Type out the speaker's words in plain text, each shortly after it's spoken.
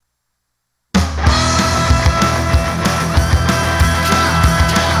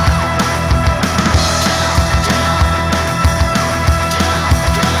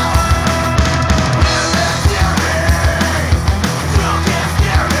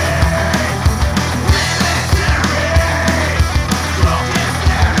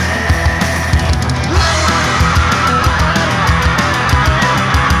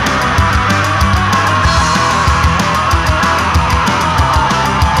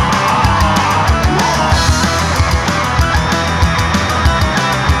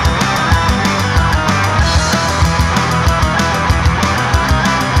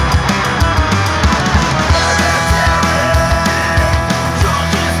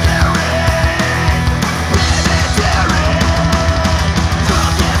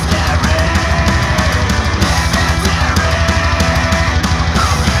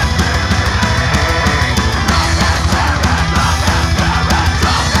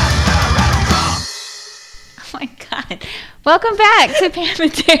Welcome back to Pam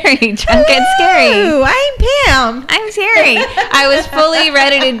and Terry, Drunk and Scary. I'm Pam. I'm Terry. I was fully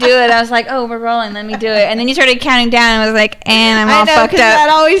ready to do it. I was like, oh, we're rolling. Let me do it. And then you started counting down and I was like, and I'm all fucked up. That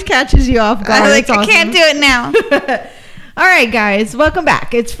always catches you off guard. I was like, I can't do it now. All right, guys. Welcome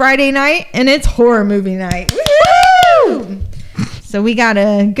back. It's Friday night and it's horror movie night. Woo! So we got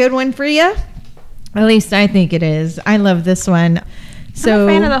a good one for you. At least I think it is. I love this one. So, I'm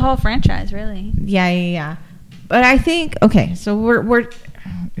a fan of the whole franchise, really. Yeah. But I think, okay, so we're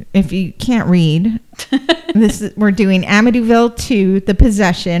if you can't read, we're doing Amityville II, The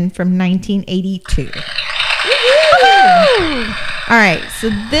Possession from 1982. All right, so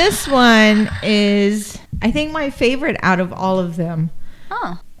this one is, I think, my favorite out of all of them.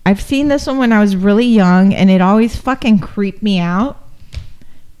 Oh. I've seen this one when I was really young, and it always fucking creeped me out.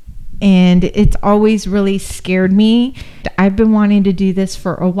 And it's always really scared me. I've been wanting to do this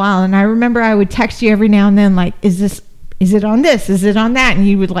for a while. And I remember I would text you every now and then, like, is it on this? Is it on that? And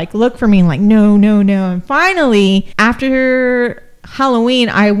you would like look for me and like, no. And finally, after Halloween,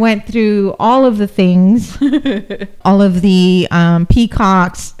 I went through all of the things, all of the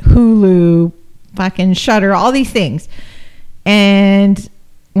Peacocks, Hulu, fucking Shudder, all these things. And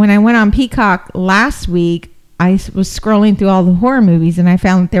when I went on Peacock last week, I was scrolling through all the horror movies and I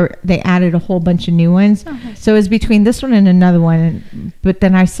found they added a whole bunch of new ones. Okay. So it was between this one and another one. But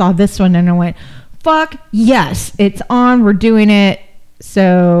then I saw this one and I went, fuck yes, it's on. We're doing it.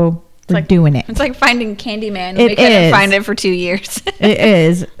 So we're doing it. It's like finding Candyman. We couldn't find it for 2 years. It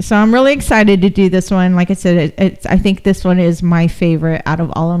is. So I'm really excited to do this one. Like I said, I think this one is my favorite out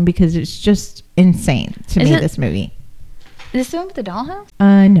of all of them because it's just insane to me, this movie. Is this the one with the dollhouse?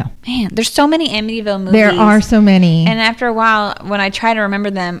 No. Man, there's so many Amityville movies. There are so many. And after a while, when I try to remember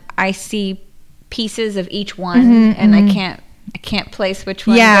them, I see pieces of each one, and I can't place which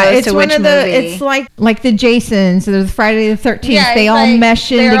one goes to which movie. It's like the Jasons, the Friday the 13th. They all mesh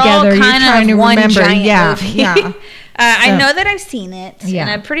in together. You're trying to remember. Yeah. I know that I've seen it, and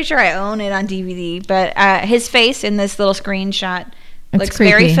I'm pretty sure I own it on DVD. But his face in this little screenshot looks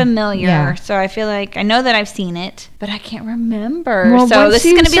creepy. Very familiar, so I feel like I know that I've seen it, but I can't remember. Well, so this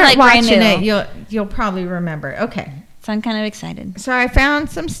is going to be like brand new. You'll probably remember. Okay, so I'm kind of excited. So I found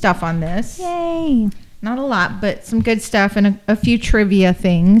some stuff on this. Yay! Not a lot, but some good stuff and a few trivia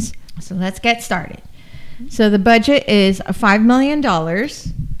things. So let's get started. So the budget is $5 million.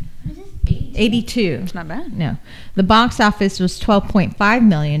 82. It's not bad. No. The box office was $12.5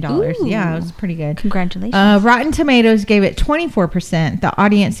 million. Ooh. Yeah, it was pretty good. Congratulations. Rotten Tomatoes gave it 24%. The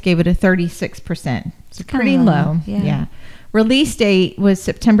audience gave it a 36%. It's pretty low. Yeah. Release date was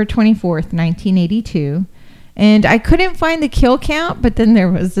September 24th, 1982. And I couldn't find the kill count, but then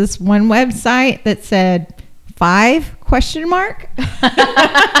there was this one website that said 5 ?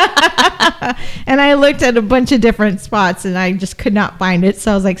 And I looked at a bunch of different spots and I just could not find it.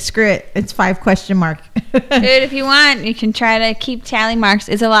 So I was like, screw it. It's 5 ? Dude, if you want, you can try to keep tally marks.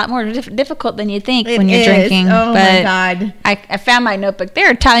 It's a lot more difficult than you think when you're drinking. Oh my God. I found my notebook. There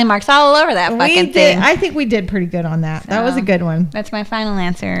are tally marks all over that fucking thing. I think we did pretty good on that. So that was a good one. That's my final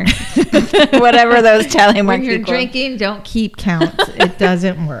answer. Whatever those tally marks When you're drinking, don't keep counts. It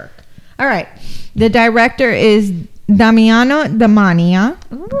doesn't work. All right. The director is Damiano Damania.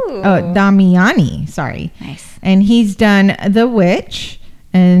 Ooh. Oh, Damiani, sorry. Nice. And he's done The Witch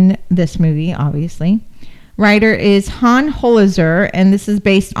and this movie, obviously. Writer is Han Holizer, and this is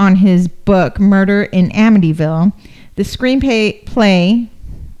based on his book, Murder in Amityville. The screenplay...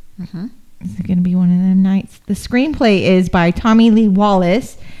 Is it going to be one of them nights? The screenplay is by Tommy Lee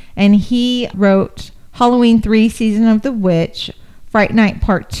Wallace, and he wrote Halloween 3, Season of the Witch, Fright Night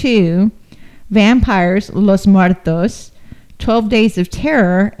Part 2, Vampires, Los Muertos, 12 Days of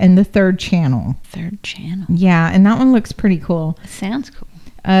Terror, and The Third Channel. Third Channel. Yeah, and that one looks pretty cool. Sounds cool.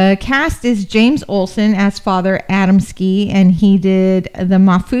 Cast is James Olsen as Father Adamski, and he did The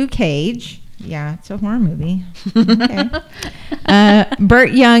Mafu Cage. Yeah, it's a horror movie. Okay.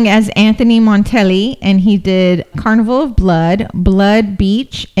 Burt Young as Anthony Montelli, and he did Carnival of Blood, Blood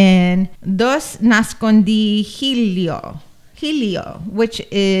Beach, and Dos Nascondihilio, which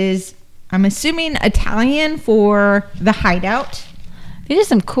is... I'm assuming Italian for The Hideout. These are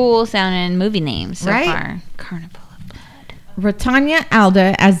some cool sounding movie names so far. Carnival of Blood. Retanya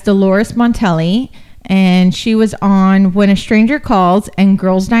Alda as Dolores Montelli, and she was on When a Stranger Calls and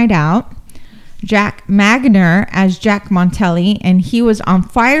Girls Night Out. Jack Magner as Jack Montelli, and he was on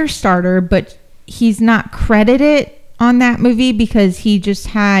Firestarter, but he's not credited on that movie because he just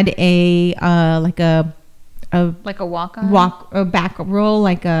had a walk-on? A back roll,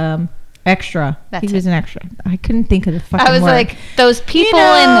 like a Extra. That's he was an extra. I couldn't think of the fucking I was word. like, those people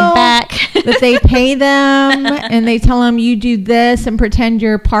in the back. that they pay them and they tell them you do this and pretend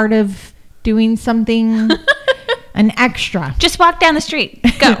you're part of doing something. An extra. Just walk down the street.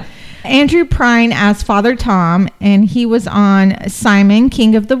 Go. Andrew Prine as Father Tom, and he was on Simon,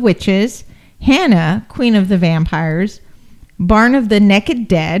 King of the Witches, Hannah, Queen of the Vampires, Barn of the Naked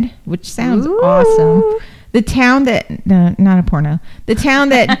Dead, which sounds awesome. The Town That... No, not a porno. The Town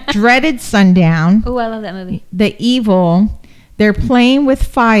That Dreaded Sundown. Oh, I love that movie. The Evil, They're Playing with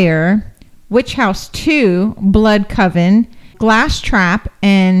Fire, Witch House 2, Blood Coven, Glass Trap,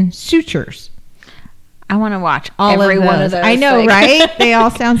 and Sutures. I want to watch every one of those. I know, right? They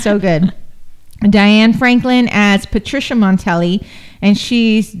all sound so good. Diane Franklin as Patricia Montelli, and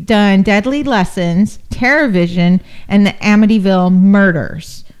she's done Deadly Lessons, TerrorVision, and the Amityville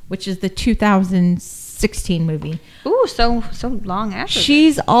Murders, which is the 2016 movie. Ooh, so long after.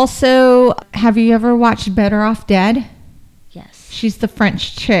 She's also, have you ever watched Better Off Dead? Yes. She's the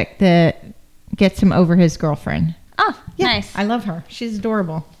French chick that gets him over his girlfriend. Oh, yeah, nice. I love her. She's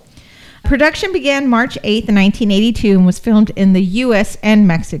adorable. Production began March 8th, 1982 and was filmed in the U.S. and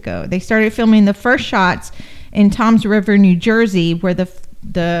Mexico. They started filming the first shots in Toms River, New Jersey, where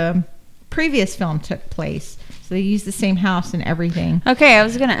the previous film took place. So they used the same house and everything. Okay, I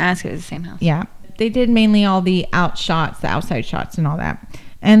was going to ask if it was the same house. Yeah. They did mainly all the outside shots and all that.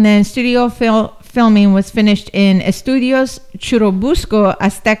 And then studio filming was finished in Estudios Churubusco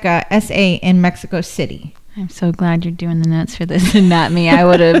Azteca, S.A. in Mexico City. I'm so glad you're doing the notes for this and not me. I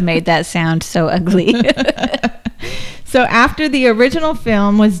would have made that sound so ugly. So after the original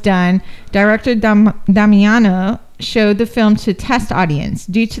film was done, director Damiano showed the film to test audience.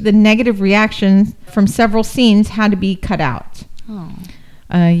 Due to the negative reactions from several scenes had to be cut out. Oh.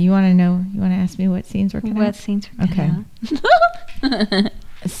 You want to ask me what scenes were cut out? What scenes were cut out?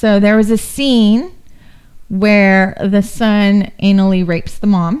 So there was a scene where the son anally rapes the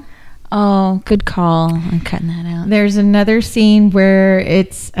mom. Oh, good call. I'm cutting that out. There's another scene where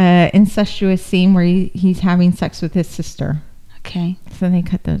it's an incestuous scene where he's having sex with his sister. Okay. So they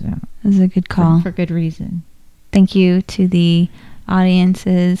cut those out. This is a good call. For good reason. Thank you to the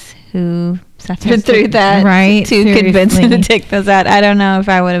audiences who suffered through that. Right. To convince me to take those out. I don't know if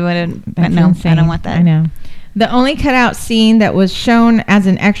I would have. But no, insane. I don't want that. I know. The only cutout scene that was shown as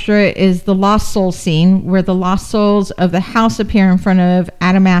an extra is the Lost Souls scene, where the lost souls of the house appear in front of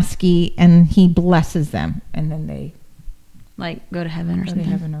Adamaski and he blesses them. And then they go to heaven or something. Go to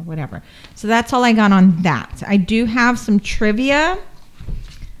heaven or whatever. So that's all I got on that. I do have some trivia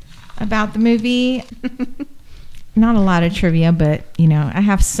about the movie. Not a lot of trivia, but, I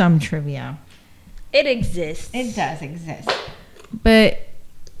have some trivia. It exists. It does exist. But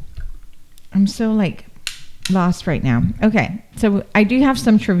I'm so, lost right now. Okay, so I do have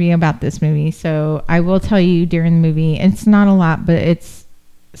some trivia about this movie, so I will tell you during the movie. It's not a lot, but it's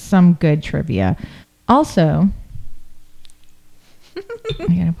some good trivia. Also, I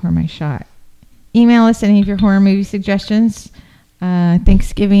gotta pour my shot. Email us any of your horror movie suggestions.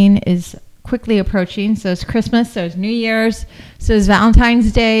 Thanksgiving is quickly approaching, so is Christmas, so is New Year's, so is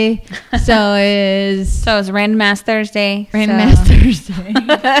Valentine's Day, so is Random Ass Thursday. Ass Thursday.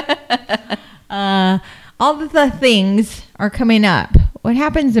 All of the things are coming up. What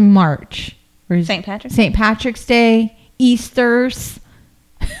happens in March? St. Patrick's Day, Easter's.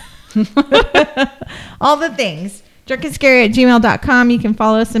 All the things. drunkandscary@gmail.com. You can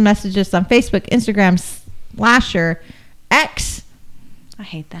follow us and message us on Facebook, Instagram, X. I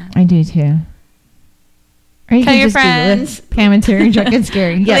hate that. I do too. Or you Tell your friends. Pam and Terry, Drunk and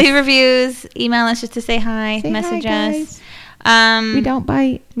Scary. Yes. Leave reviews. Email us just to say hi. Message us. We don't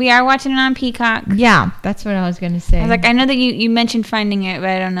bite. We are watching it on Peacock. Yeah, that's what I was going to say. I was I know that you mentioned finding it, but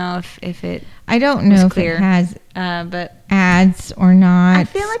I don't know if it. I don't know if clear. It has but ads or not. I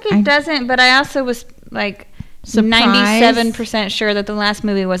feel like it doesn't, but I also was 97% sure that the last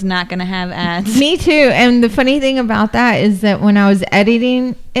movie was not going to have ads. Me too. And the funny thing about that is that when I was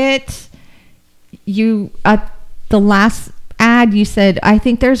editing it, the last ad you said, I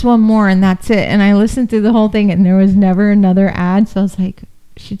think there's one more and that's it. And I listened through the whole thing and there was never another ad. So I was like,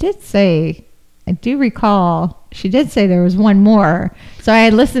 she did say, I do recall she did say there was one more. So I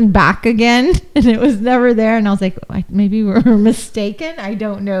listened back again and it was never there. And I was like, maybe we're mistaken. I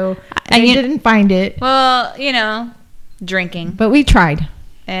don't know. I didn't find it. Well, drinking. But we tried.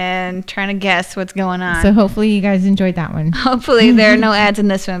 And trying to guess what's going on. So hopefully you guys enjoyed that one. Hopefully there are no ads in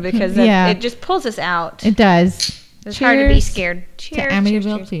this one because it just pulls us out. It does. It's hard to be scared. Cheers. To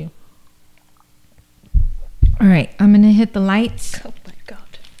Amityville II. All right. I'm going to hit the lights. Oh, my God.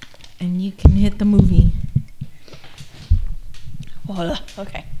 And you can hit the movie. Voila.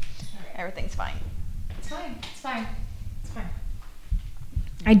 Okay. All Everything's fine. It's fine. It's fine. It's fine.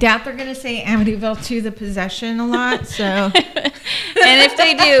 I doubt they're going to say Amityville II, The Possession a lot, so. And if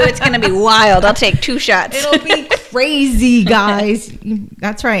they do, it's going to be wild. I'll take 2 shots. It'll be crazy, guys.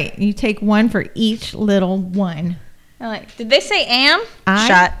 That's right. You take one for each little one. I'm like, did they say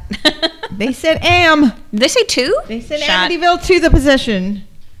shot? They said am. Did they say 2? They said shot. Amityville II, The Possession.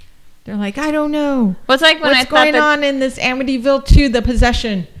 They're like, I don't know. What's like when What's going on in this Amityville II, The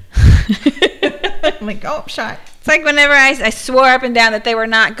Possession? I'm like, oh, shot. It's like whenever I swore up and down that they were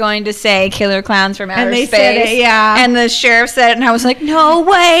not going to say Killer Clowns from Outer Space. Said it, yeah. And the sheriff said it, and I was like, no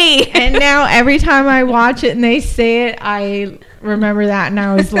way. And now every time I watch it and they say it, I remember that and I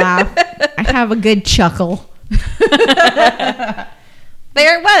always laugh. I have a good chuckle.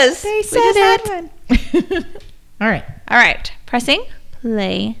 There it was. They said it. All right. Pressing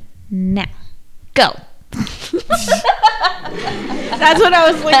play now. Go. That's what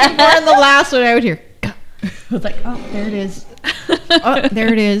I was looking for in the last one. I would hear go. I was like, oh, there it is. Oh,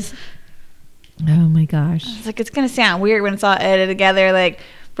 there it is. Oh my gosh. It's like, it's gonna sound weird when it's all edited together. Like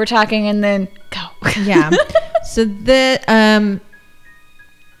we're talking and then go. Yeah. So the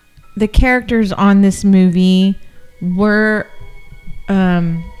characters on this movie were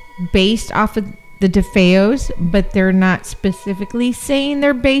based off of the DeFeos, but they're not specifically saying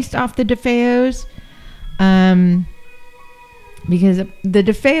they're based off the DeFeos. Because the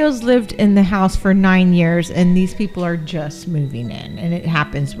DeFeos lived in the house for 9 years and these people are just moving in and it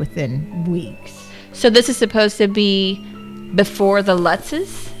happens within weeks. So this is supposed to be before the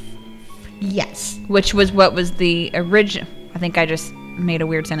Lutzes? Yes. Which was what was the original. I think I just made a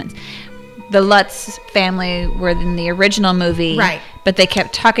weird sentence. The Lutz family were in the original movie. Right. But they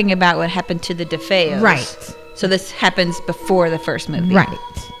kept talking about what happened to the DeFeos. Right. So this happens before the first movie. Right.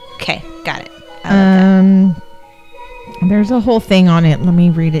 Okay, got it. I love that. There's a whole thing on it. Let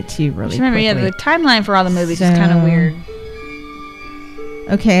me read it to you really quickly. Yeah, the timeline for all the movies is kind of weird.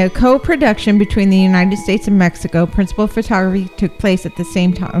 Okay, a co-production between the United States and Mexico. Principal photography took place at the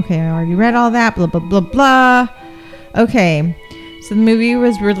same time. Okay, I already read all that. Blah, blah, blah, blah. Okay, so the movie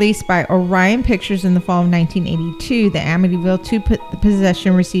was released by Orion Pictures in the fall of 1982. The Amityville II The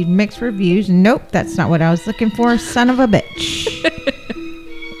Possession received mixed reviews. Nope, that's not what I was looking for. Son of a bitch.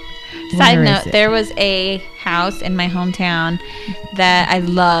 Side note, there was a house in my hometown that I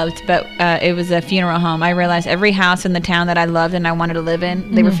loved, but it was a funeral home. I realized every house in the town that I loved and I wanted to live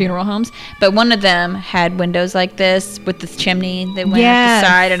in, they were funeral homes. But one of them had windows like this with this chimney that went up the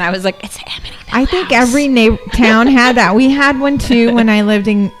side, and I was like, it's Amityville I think every town had that. We had one too when I lived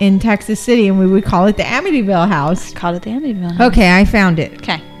in Texas City, and we would call it the Amityville house. I called it the Amityville house. Okay, I found it.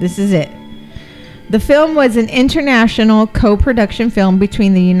 Okay. This is it. The film was an international co-production film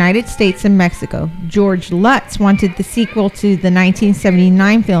between the United States and Mexico. George Lutz wanted the sequel to the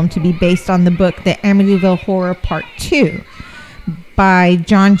 1979 film to be based on the book The Amityville Horror Part 2 by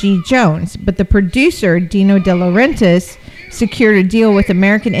John G. Jones, but the producer, Dino De Laurentiis, secured a deal with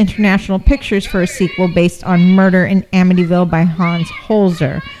American International Pictures for a sequel based on Murder in Amityville by Hans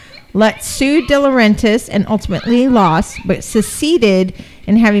Holzer. Lutz sued De Laurentiis and ultimately lost, but succeeded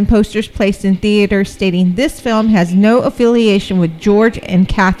in having posters placed in theaters stating this film has no affiliation with George and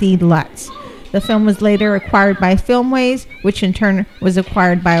Kathy Lutz. The film was later acquired by Filmways, which in turn was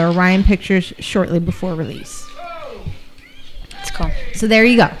acquired by Orion Pictures shortly before release. That's cool. So there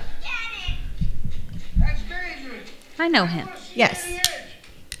you go. I know him. Yes.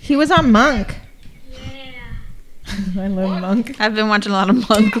 He was on Monk. I love Monk. I've been watching a lot of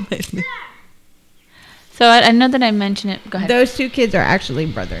Monk lately. So I know that I mentioned it. Go ahead. Those two kids are actually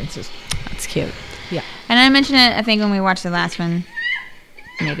brother and sister. That's cute. Yeah. And I mentioned it, I think, when we watched the last one.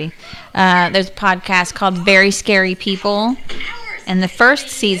 Maybe. There's a podcast called Very Scary People. And the first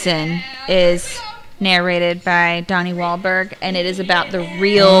season is narrated by Donnie Wahlberg. And it is about the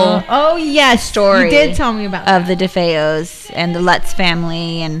real story you did tell me about of the DeFeos and the Lutz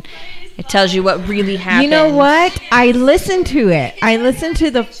family. And it tells you what really happened. You know what? I listened to it. I listened to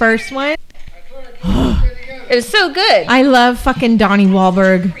the first one. It was so good. I love fucking Donnie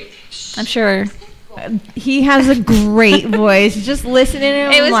Wahlberg. I'm sure. He has a great voice. Just listening to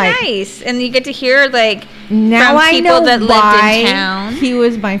him, it was nice, and you get to hear now from people that lived in town. He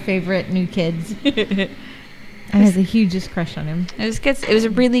was my favorite New Kids. I had the hugest crush on him. It was good. It was a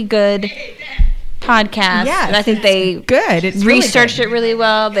really good podcast. Yeah, and I think they researched it really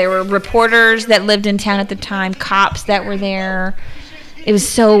well. There were reporters that lived in town at the time, cops that were there. It was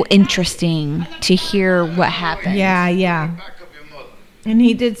so interesting to hear what happened. Yeah. And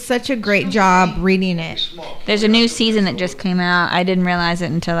he did such a great job reading it. There's a new season that just came out. I didn't realize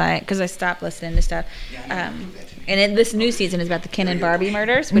it until because I stopped listening to stuff. And this new season is about the Ken and Barbie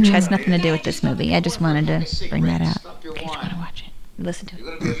murders, which has nothing to do with this movie. I just wanted to bring that up. In case you want to watch it. Listen to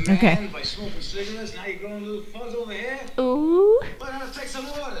it. Okay. By smoking cigarettes, now you're growing a little fuzz over here. Ooh. Why not take some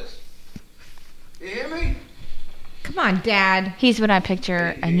orders? You hear me? Come on, Dad. He's what I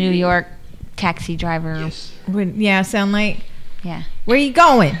picture a New York taxi driver. Yeah, sound like. Yeah. Where you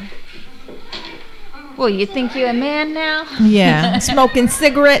going? Well, you think you're a man now? Yeah. Smoking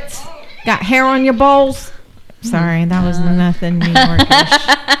cigarettes. Got hair on your balls. Sorry, that was nothing New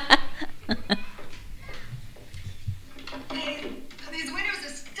Yorkish. These windows are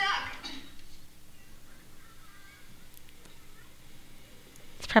stuck.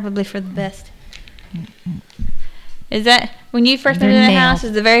 It's probably for the best. Is that when you first enter the house?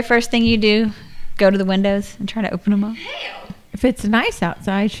 Is the very first thing you do go to the windows and try to open them up? If it's nice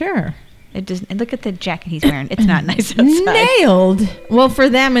outside, sure. It doesn't. Look at the jacket he's wearing. It's not nice outside. Nailed. Well, for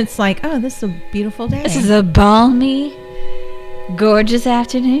them, it's like, oh, this is a beautiful day. This is a balmy, gorgeous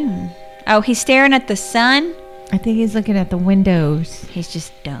afternoon. Oh, he's staring at the sun. I think he's looking at the windows. He's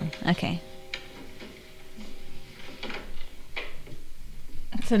just dumb. Okay.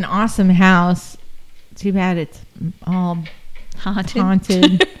 It's an awesome house. Too bad it's all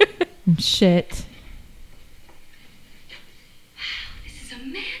haunted and shit. This is a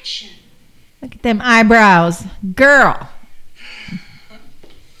mansion. Look at them eyebrows. Girl.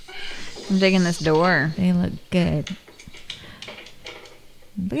 I'm digging this door. They look good.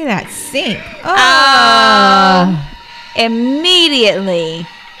 Look at that sink. Oh. Immediately.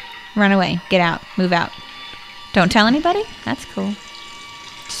 Run away. Get out. Move out. Don't tell anybody? That's cool.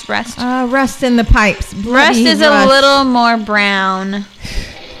 Just rest. Rust in the pipes. Rust is a little more brown.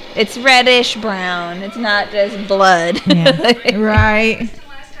 It's reddish brown. It's not just blood. Yeah. Right. When's the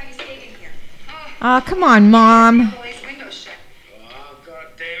last time you stayed in here? Oh, come on, Mom. All these windows shut. Oh, God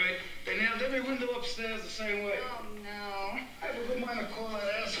damn it. They nailed every window upstairs the same way. Oh, no. I have a good mind to call that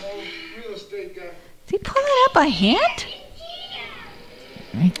asshole real estate guy. Is he pulling it up by hand?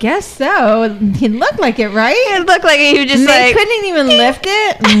 I guess so. He looked like it, right? It looked like he was just they couldn't even lift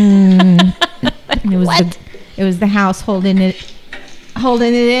it. It was the house holding it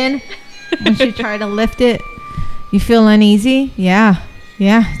in. When she tried to lift it, you feel uneasy? Yeah.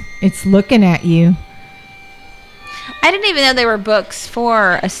 It's looking at you. I didn't even know there were books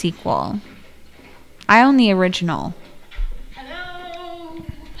for a sequel. I own the original. Hello.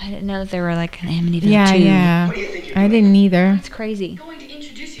 I didn't know that there were like an Amityville II. Yeah. What do you think you're I didn't either. It's crazy. I'm going to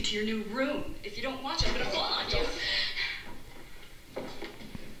introduce you to your new room. If you don't watch, I'm going to fall on you.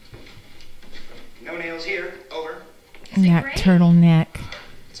 No nails here. Over. That turtleneck.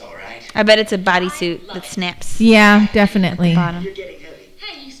 It's all right. I bet it's a bodysuit that snaps. Yeah, definitely. Bottom. You're getting heavy.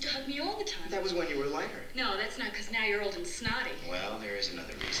 Hey, you used to hug me all the time. That was when you were lighter. No, that's not because now you're old and snotty. Well, there is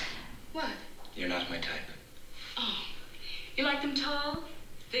another reason. What? You're not my type. Oh, you like them tall?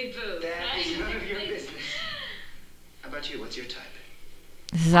 Big boobs. That is none of your business. How about you? What's your type?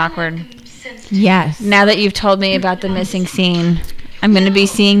 This is awkward. Yes. Now that you've told me about the missing scene, I'm going to be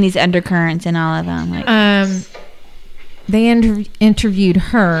seeing these undercurrents in all of them. Like, they interviewed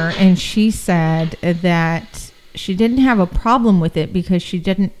her, and she said that she didn't have a problem with it because she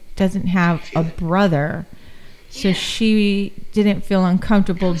doesn't have a brother, so she didn't feel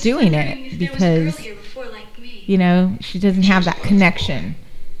uncomfortable doing it because she doesn't have that connection.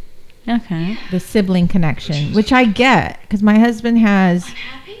 okay. The sibling connection, which I get because my husband has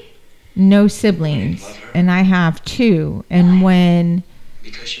no siblings and I have two, and when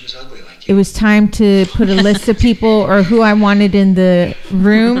Because she was ugly like you. it was time to put a list of people or who I wanted in the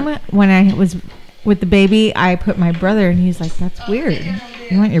room when I was with the baby, I put my brother, and he's like, that's weird.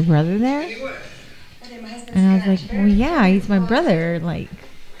 You want your brother there? And I was like, well, yeah, he's my brother. Like,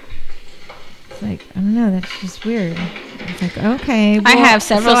 it's like, I don't know, that's just weird. It's like, okay. I have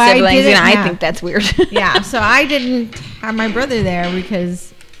several siblings, and I think that's weird. Yeah, so I didn't have my brother there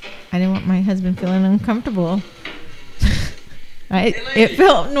because I didn't want my husband feeling uncomfortable. It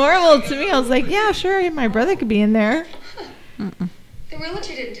felt normal to me. I was like, yeah, sure, my brother could be in there. The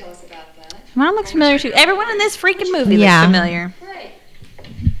realtor didn't tell us about that. Mom looks familiar too. Everyone in this freaking movie Yeah. looks familiar. Right.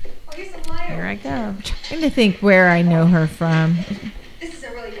 Oh, here's a lighter. Here I go. I'm trying to think where I know her from. This is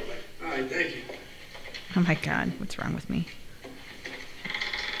a really good one. All right, thank you. Oh my God, what's wrong with me?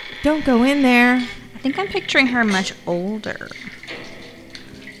 Don't go in there. I think I'm picturing her much older.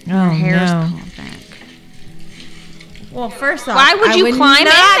 Oh, Her hair's no. pulled back. Well, first off, Why would I you climb in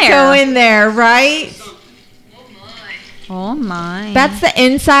not there? go in there, right? Oh my. That's the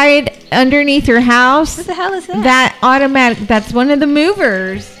inside underneath your house. What the hell is that? That that's one of the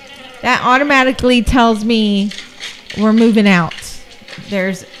movers. That automatically tells me we're moving out.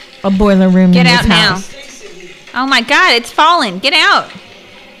 There's a boiler room Get in this out now. house. Oh my God, it's fallen. Get out.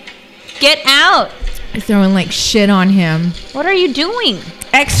 Get out. Throwing like shit on him. What are you doing?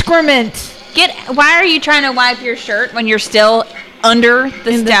 Excrement. Why are you trying to wipe your shirt when you're still under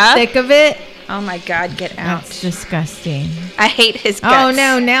the In stuff? the thick of it. Oh my God, get out. That's disgusting. I hate his guts. Oh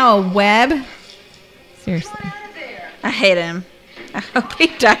no, now a web? Seriously. I hate him. I hope he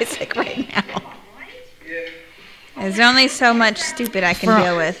dies like right now. There's only so much stupid I can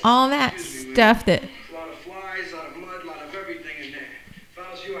deal with. All that stuff that... A lot of flies, a lot of mud, a lot of everything in there. If I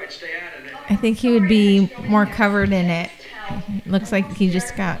was you, I'd stay out of there. I think he would be more covered in it. Looks like he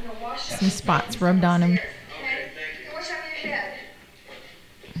just got some spots rubbed on him.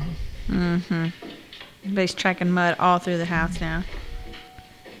 Mm-hmm. Everybody's tracking mud all through the house now.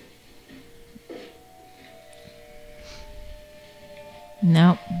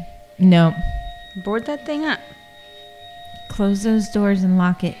 Nope. Board that thing up. Close those doors and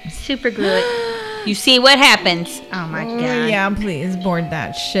lock it. Super glue it. You see what happens. Oh my God. Yeah, please board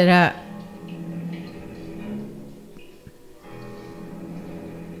that shit up.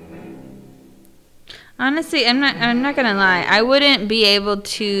 Honestly, I'm not gonna lie. I wouldn't be able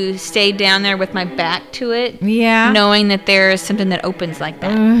to stay down there with my back to it. Yeah. Knowing that there is something that opens like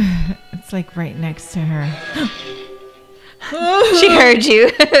that. It's like right next to her. She heard you.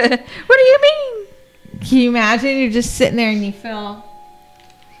 What do you mean? Can you imagine? You're just sitting there and you feel...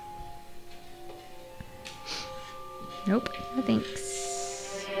 Nope. No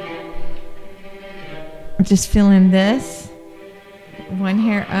thanks. Just feeling this. One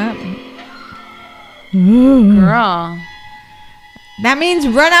hair up. Ooh. Girl. That means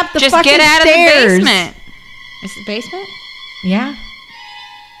run up the Just fucking get out stairs. of the basement. Is it basement? Yeah.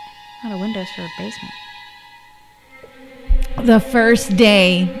 A lot of windows for a basement. The first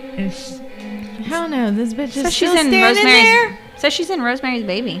day. Hell no, this bitch is still standing there. Says she's in Rosemary's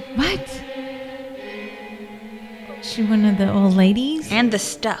Baby. What? She one of the old ladies? And the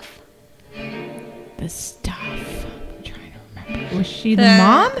stuff. The stuff. I'm trying to remember. Was she the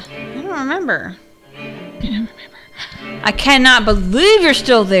mom? I don't remember. I cannot believe you're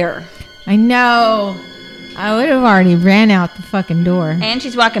still there. I know. I would have already ran out the fucking door. And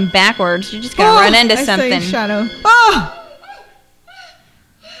she's walking backwards. You're just gonna run into something. I saw your shadow. Oh!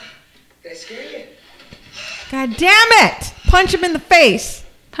 Did I scare you? God damn it! Punch him in the face.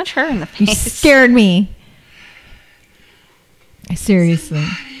 Punch her in the You face. scared me. Seriously.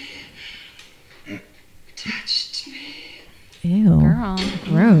 Touched me. Ew. Girl.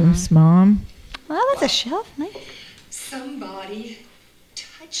 Gross, Mom. Well, that's a shelf. Nice. Somebody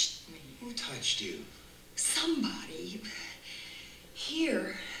touched me. Who touched you? Somebody.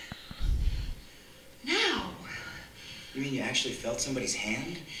 Here. Now. You mean you actually felt somebody's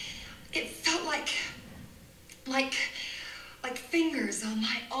hand? It felt like fingers on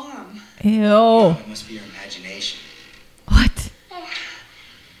my arm. Ew. Oh, it must be your imagination. What?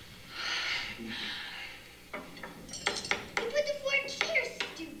 You put the fork here,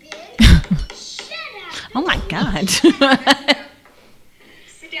 stupid. Shut up. Oh my God. Sit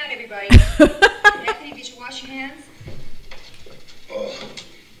down, everybody. Anthony, did you wash your hands? Oh,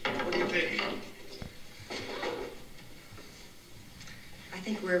 what do you think? I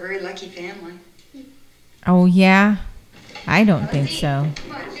think we're a very lucky family. Oh, yeah? I don't think so.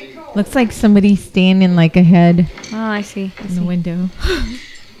 Come on, get cold. Looks like somebody's standing like a head Oh, I see. in the window.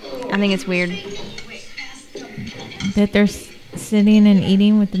 I think it's weird. That they're sitting and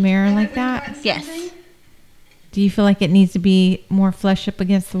eating with the mirror like that? Yes. Do you feel like it needs to be more flush up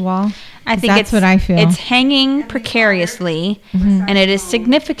against the wall? I think that's what I feel. It's hanging precariously, and it is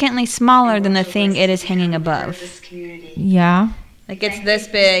significantly smaller than the thing it is hanging above. This community. Yeah. Like it's this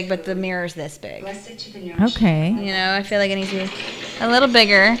big, but the mirror's this big. Blessed to the nourished. Okay. You know, I feel like it needs to be a little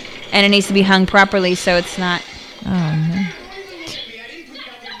bigger, and it needs to be hung properly so it's not. Oh,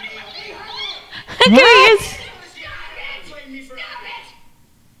 no. What?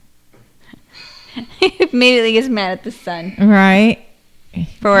 He immediately gets mad at the sun. Right.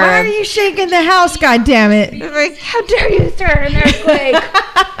 For Why are you shaking the house, goddammit? like, how dare you throw an earthquake?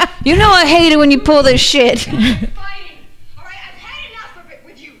 You know I hate it when you pull this shit. Fighting. All right, I've had enough of it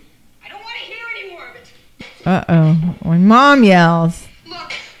with you. I don't want to hear any more of it. Uh-oh. When Mom yells.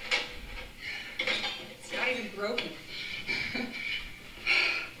 Look. It's not even broken.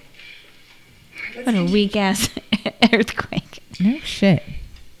 What a weak ass earthquake. No shit.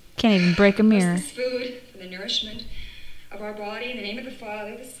 Can't even break a mirror. This is food for the nourishment of our body. In the name of the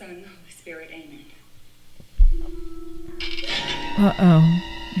Father, the Son, the Holy Spirit. Amen. Uh-oh.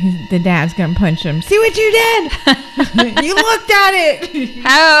 The dad's gonna punch him. See what you did? You looked at it.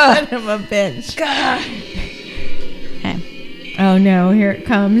 Oh, Son of a bitch. God. Okay. Oh no, here it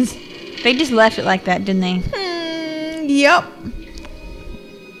comes. They just left it like that, didn't they? Yep.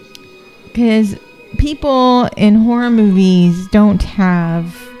 Because people in horror movies don't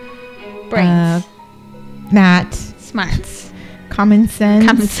have brains. That smarts. Common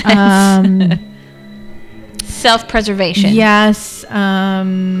sense. Self-preservation. Yes.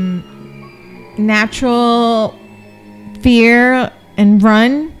 Natural fear and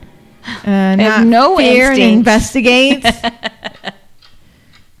run. Not no fear instinct. and investigate.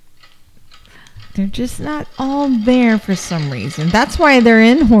 They're just not all there for some reason. That's why they're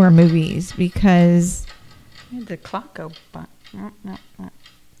in horror movies, because the clock go by.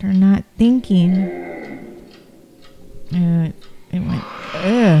 They're not thinking. It went.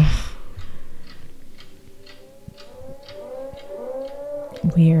 Ugh.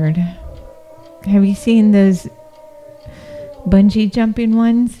 Weird. Have you seen those bungee jumping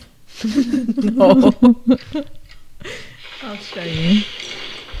ones? No. I'll show you.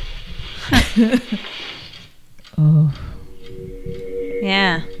 Oh.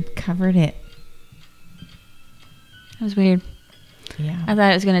 Yeah. Covered it. That was weird. Yeah. I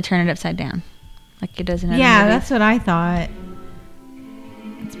thought it was going to turn it upside down. Like it does in other Yeah, movies. that's what I thought.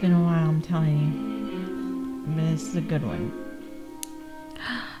 It's been a while, I'm telling you. But this is a good one.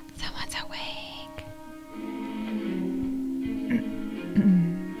 Someone's awake.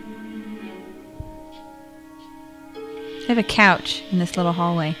 They have a couch in this little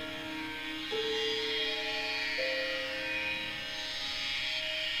hallway.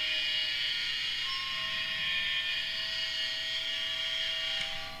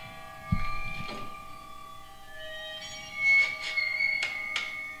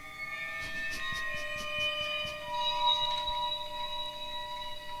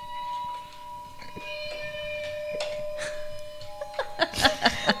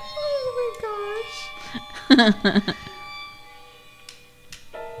 Oh my gosh.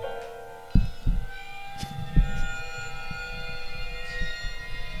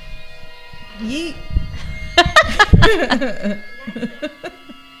 Yeet.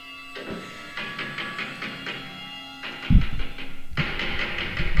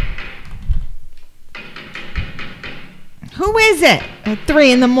 Who is it at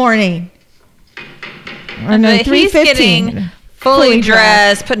 3 in the morning? Or no, He's 3:15. getting fully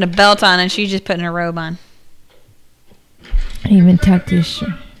dressed, putting a belt on, and she's just putting a robe on. He even tucked his shirt.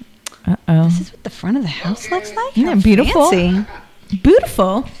 Uh-oh. This is what the front of the house looks like? Isn't that beautiful? Fancy.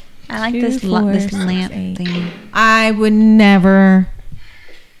 Beautiful. I like 2, this 4, this 6, lamp 8. thing. I would never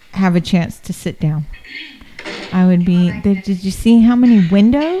have a chance to sit down. I would be... Did you see how many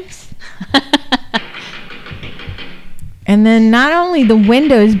windows? And then not only the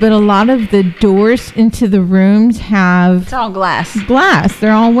windows, but a lot of the doors into the rooms have... It's all glass. Glass.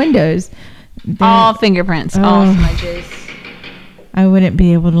 They're all windows. All fingerprints. All smudges. I wouldn't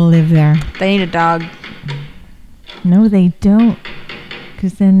be able to live there. They need a dog. No, they don't.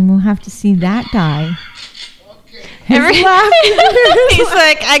 Because then we'll have to see that die. He's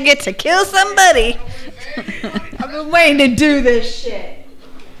like, I get to kill somebody. I've been waiting to do this shit.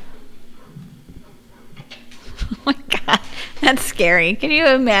 Oh my God. That's scary. Can you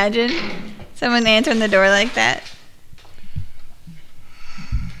imagine someone answering the door like that?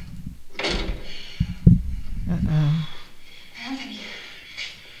 Uh-oh. Anthony,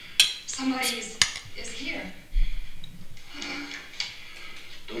 somebody is here.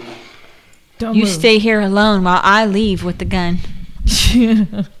 Don't You move. stay here alone while I leave with the gun.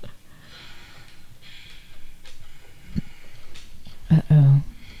 Uh-oh.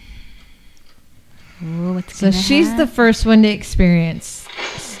 Ooh, what's So she's the first one to experience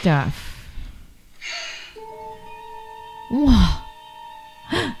stuff. Whoa.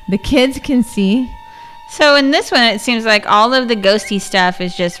 The kids can see. So in this one, it seems like all of the ghosty stuff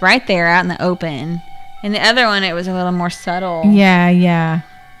is just right there out in the open. In the other one, it was a little more subtle. Yeah, yeah.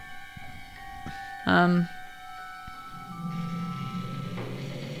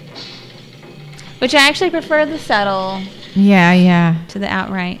 Which I actually prefer the subtle Yeah, yeah. to the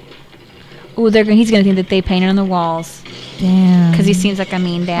outright. Ooh, he's gonna think that they painted on the walls Damn. because he seems like a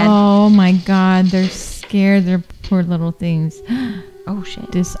mean dad. Oh my God, they're scared. They're poor little things. Oh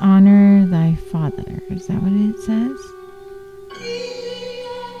shit! Dishonor thy father. Is that what it says?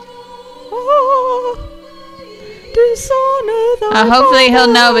 Oh, dishonor thy Hopefully he'll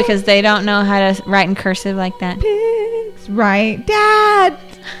father. know because they don't know how to write in cursive like that. Pigs. Right, Dad.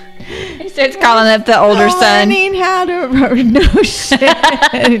 He starts calling up the older son. Learning how to no shit.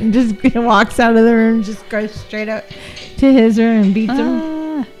 And just walks out of the room, just goes straight up to his room and beats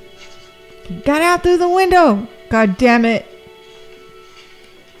him. Got out through the window. God damn it.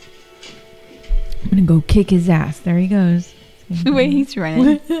 I'm gonna go kick his ass. There he goes. The way he's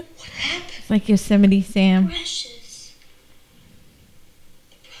running. It's like Yosemite Sam. Precious.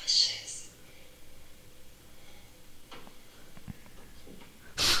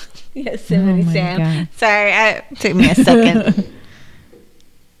 Yosemite Sam. God. Sorry, it took me a second.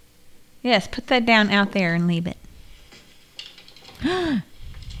 Yes, put that down out there and leave it.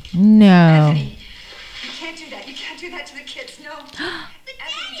 No. Anthony, you can't do that. You can't do that to the kids. No. But Daddy,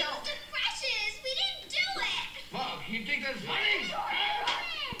 it's the precious. We didn't do it. Mom, you think that's funny?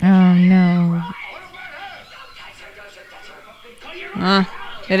 Oh no.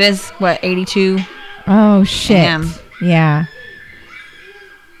 It is, what, 82? Oh shit. Damn. Yeah.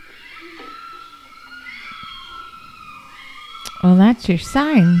 Well, that's your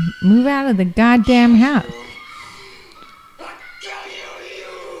sign. Move out of the goddamn house.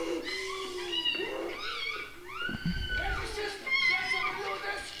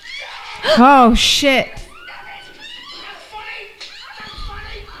 Oh shit.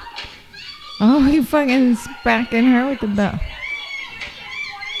 Oh, he fucking smacking her with the bell.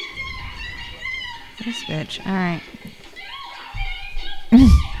 This bitch. All right.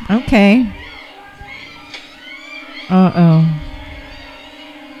 Okay. Uh-oh.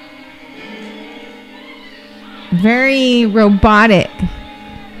 Very robotic.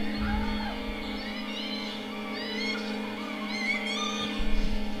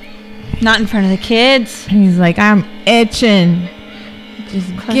 Not in front of the kids. He's like, I'm itching. Just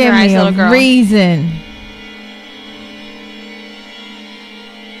Close give your eyes, me little a girl. reason.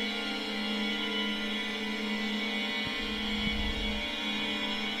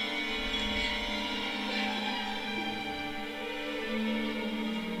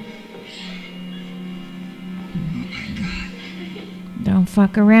 Don't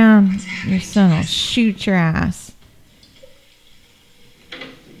fuck around. Your son will shoot your ass.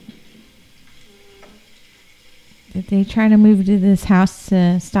 Did they try to move to this house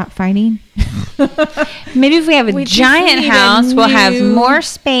to stop fighting? Maybe if we have a We just giant need a house, we'll have new- more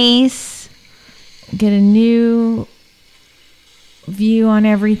space. Get a new view on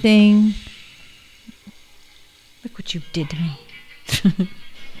everything. Look what you did to me.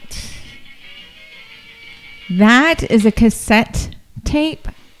 That is a cassette tape.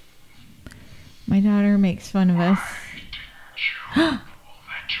 My daughter makes fun of us.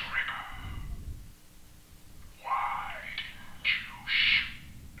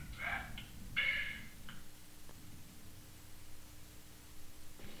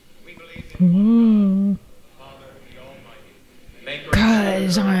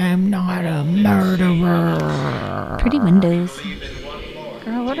 Because I'm not a murderer. Pretty windows.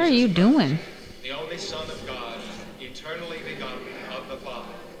 Girl, what are you doing? The only Son of God, eternally begotten of the Father,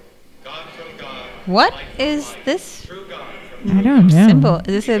 God from God, What is this true God from I don't know. symbol?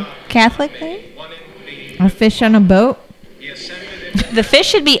 Is this a Catholic thing? one in being. A fish on a boat? He ascended into The fish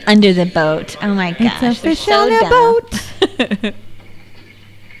should be under the boat. Oh my gosh. It's a they're fish so on a dumb. boat.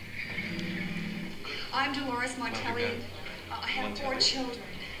 I'm Dolores Montelli. I have 4 children.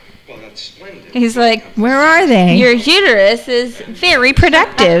 Well, that's splendid. He's like, Where are they? your uterus is very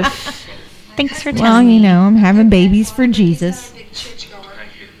productive. Thanks for Well, telling me. you know, I'm having babies for Jesus. I'm a big churchgoer.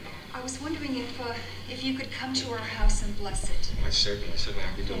 I was wondering if you could come to our house and bless it. I certainly said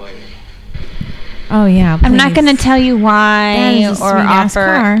I'd be delighted. Oh, yeah. I'm not please. going to tell you That why is a or sweet-ass offer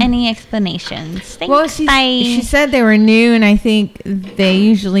car. any explanations. Thanks. Well, Bye. she said they were new, and I think they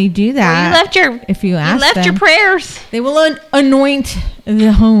usually do Well, that. you left your if you ask left them. your prayers. They will anoint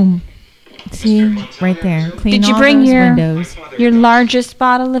the home. See, right there. Clean Did you all bring those your windows. your largest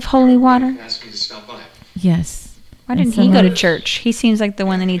bottle of holy water? Asked me to stop by. Yes. Why didn't he go to church? He seems like the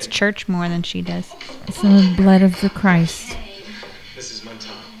one that needs church more than she does. Some of the blood of the Christ. This is my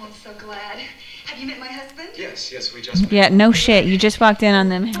time. Oh, I'm so glad. Have you met my husband? Yes, we just. Yeah, no shit. You just walked in on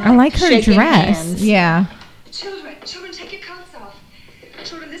them. I like her shaking dress. hands. Yeah. Children, take your coats off.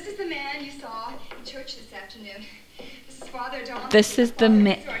 Children, this is the man you saw in church this afternoon. This is Father Don. This is the Father,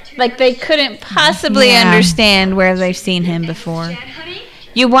 man. these are our 2 Like they youngest couldn't possibly Yeah. understand where they've seen him before. Jan, honey,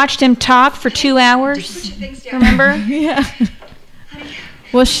 You watched him talk for 2 just put hours. your things down. Remember? Yeah.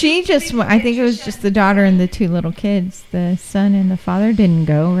 Well, she just, I think it was just the daughter and the 2 little kids. The son and the father didn't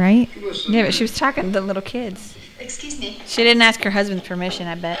go, right? Yeah, but she was talking to the little kids. Excuse me. She didn't ask her husband's permission,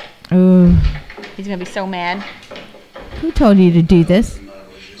 I bet. Oh, He's going to be so mad. who told you to do this?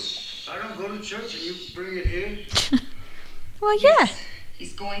 I don't go to church and you bring it here? Well, yeah.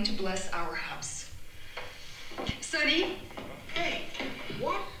 He's going to bless our house. Sonny, Hey,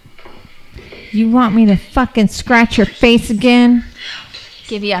 what? You want me to fucking scratch your face again?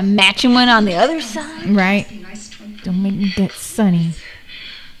 Give you a matching one on the other side. Right? be nice to him. Don't make me get sunny.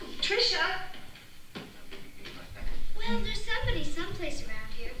 Trisha, Well, there's somebody someplace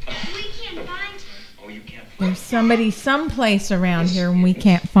around here. We can't find him. Oh, you can't. There's somebody someplace around here and we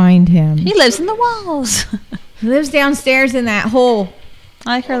can't find him. He lives in the walls. He lives downstairs in that hole.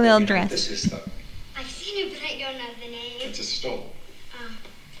 I like her little dress. This is the... I've seen it, but I don't know the name. It's a stole.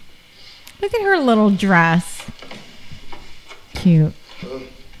 Look at her little dress. Cute. Want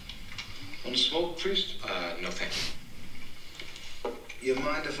to smoke, priest? No thank You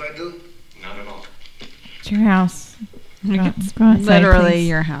mind if I do? you. Not at all. It's your house. Go outside, Literally please.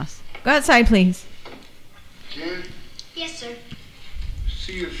 your house. Go outside, please. Jan, Yes, sir.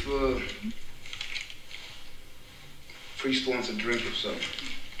 see if priest wants a drink or something.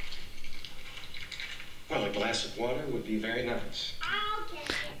 Well, a glass of water would be very nice. I'll get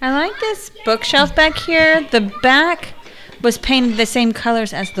it. I like this bookshelf back here. The back was painted the same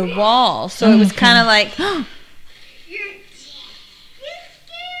colors as the wall, so it was kind of like.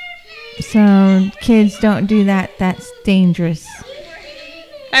 So kids, don't do that. That's dangerous.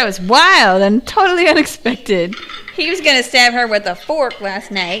 That was wild and totally unexpected. He was gonna stab her with a fork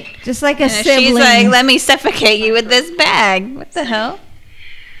last night. Just like a And sibling. she's like, "Let me suffocate you with this bag." What the hell?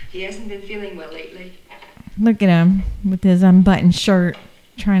 He hasn't been feeling well lately. Look at him with his unbuttoned shirt,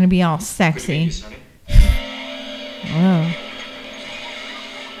 trying to be all Good to meet sexy. you, Sonny. Whoa.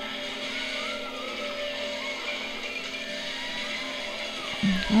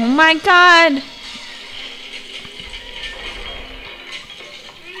 Oh my God!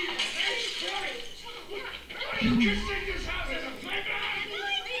 You think this house is a playground?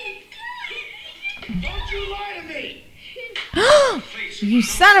 Don't you lie to me! You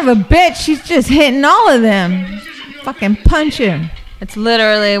son of a bitch. She's just hitting all of them. Fucking punch him. It's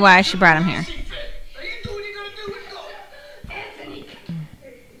literally why she brought him here. Now you do what you gotta do. Let's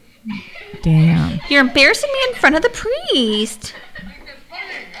go. Damn. You're embarrassing me in front of the priest.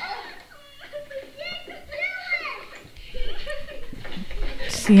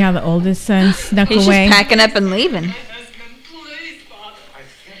 See how the oldest son snuck He's away? just packing up and leaving. I think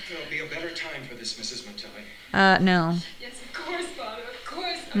there'll be a better time for this, Mrs. Mantelli. No. Yes, of course, Father, of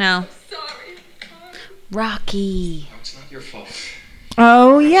course. No. Sorry. Rocky. No, it's not your fault.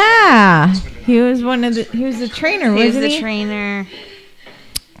 Oh yeah. He was the trainer, He's wasn't the he? trainer.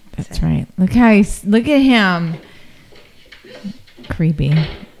 That's right. Look how look at him. Creepy.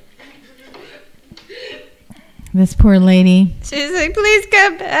 This poor lady. She's like, "Please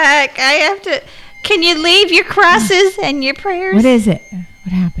come back. I have to. Can you leave your crosses and your prayers?" What is it?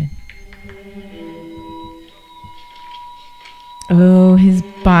 What happened? Oh, his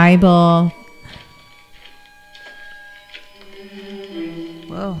Bible.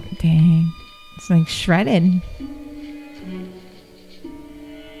 Whoa. Dang. It's like shredded.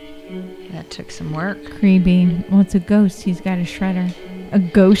 That took some work. Creepy. Well, it's a ghost. He's got a shredder. A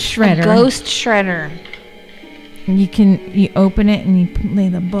ghost shredder. A ghost shredder. You open it and you lay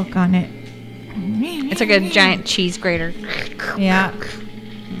the book on it. It's like a giant cheese grater. Yeah.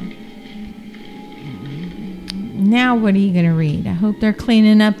 Now what are you going to read? I hope they're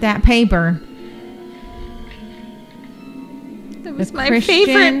cleaning up that paper. That was The my Christian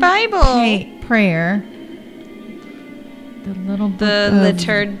favorite Bible. Prayer. The little book The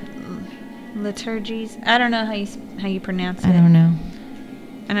of- liturgies. I don't know how you pronounce it. I don't know.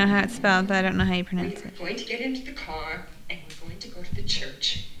 I know how it's spelled, but I don't know how you pronounce it. We're going to get into the car and we're going to go to the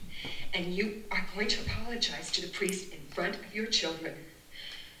church. And you are going to apologize to the priest in front of your children.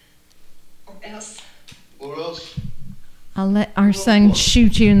 Or else. Or else? I'll let our son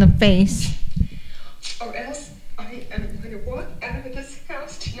shoot you in the face. Or else I am going to walk out of this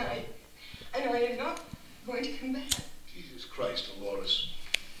house tonight. And I am not going to come back. Jesus Christ, Dolores.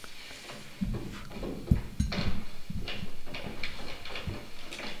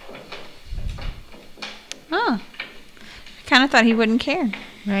 Oh. I kind of thought he wouldn't care.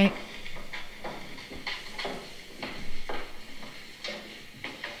 Right.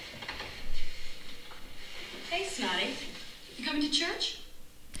 Hey, Snotty. You coming to church?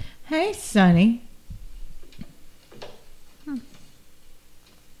 Hey, Sonny.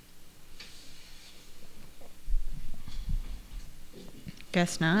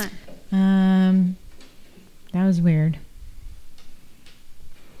 Guess not. That was weird.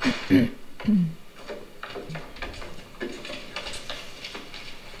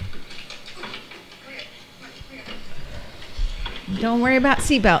 Don't worry about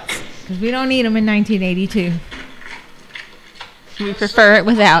seatbelts, because we don't need them in 1982. We prefer it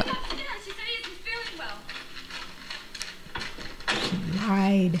without. Yeah, she said he isn't feeling well.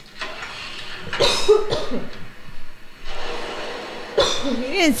 Lied. He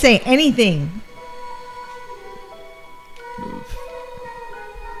didn't say anything.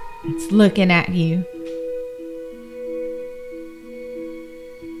 It's looking at you.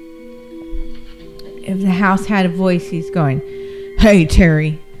 If the house had a voice, he's going, "Hey,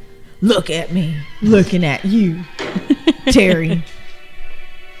 Terry, look at me. Looking at you, Terry."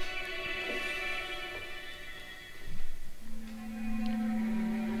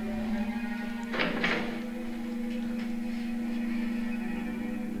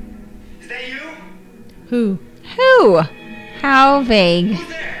 Who? Who? How vague.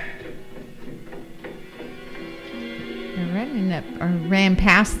 They're running up or ran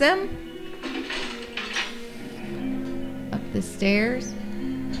past them? Up the stairs?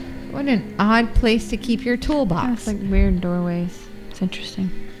 What an odd place to keep your toolbox. It's like weird doorways. It's interesting.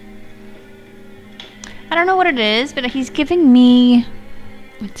 I don't know what it is, but he's giving me...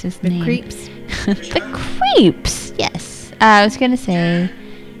 What's his name? The creeps? The creeps, yes. I was going to say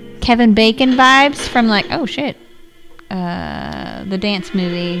Kevin Bacon vibes from like, oh shit. The dance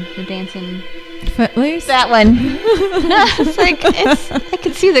movie. The dancing... Footloose? That one. It's like, I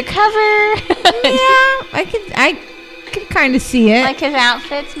can see the cover. Yeah, I can kind of see it. Like his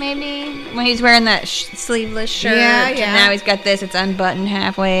outfits, maybe when he's wearing that sleeveless shirt. Yeah. And now he's got this. It's unbuttoned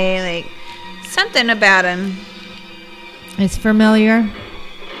halfway. Like something about him. It's familiar.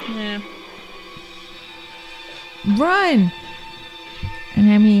 Yeah. Run.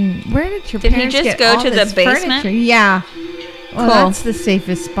 And I mean, where did your Did he parents just get go all to the this basement? furniture? Yeah. Well, Cool. that's the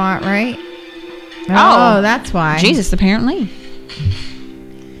safest spot, right? Oh, that's why. Jesus, apparently.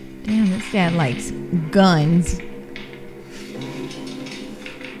 Damn, this dad likes guns.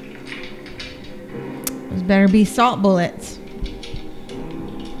 Those better be salt bullets.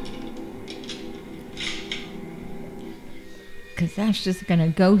 Because that's just going to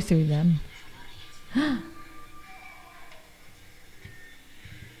go through them.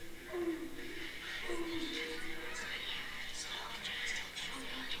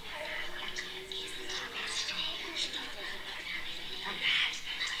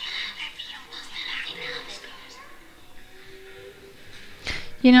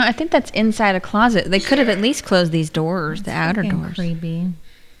 You know, I think that's inside a closet. They could have at least closed these doors, the outer Fucking doors. creepy.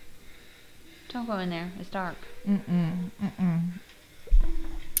 Don't go in there. It's dark.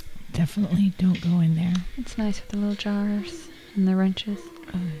 Definitely don't go in there. It's nice with the little jars and the wrenches.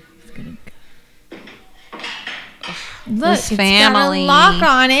 Oh, it's gonna go. This Look, it's family. got a lock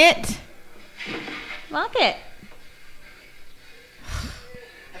on it. Lock it.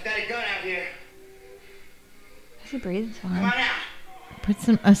 I've got a gun out here. Is he breathing so Come on hard? out. Put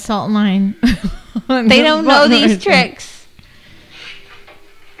some assault line. on They the don't know button. these tricks.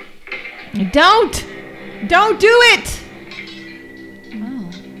 Don't do it.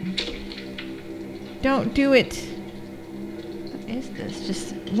 Oh, Don't do it. what is this?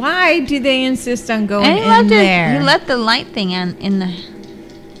 Just Why do they insist on going and he in left there? He let the light thing on in the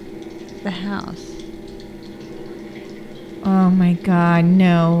house. Oh my God,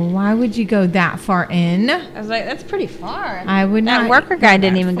 no! Why would you go that far in? I was like, that's pretty far. I would not. That worker guy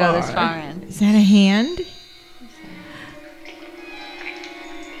didn't that even go this far in. Is that a hand?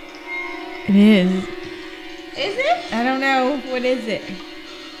 It is. Is it? I don't know. What is it?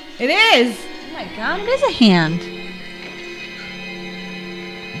 It is. Oh my God, it is a hand.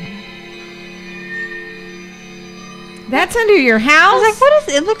 That's under your I house? was like, what is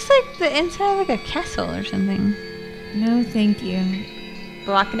it? It looks like the inside of like a castle or something. No, thank you.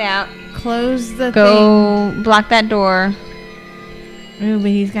 Block it out. Close the Go block that door. thing. Ooh, but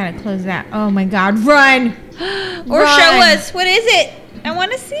he's got to close that. Oh my God, run! Or Run. show us. What is it? I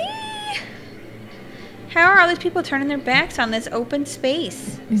want to see. How are all these people turning their backs on this open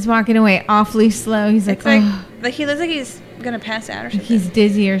space? He's walking away awfully slow. He's like, It's like, oh, like he looks like he's gonna pass out or something. he's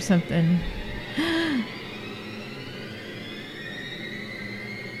dizzy or something.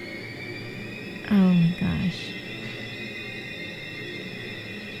 Oh my gosh.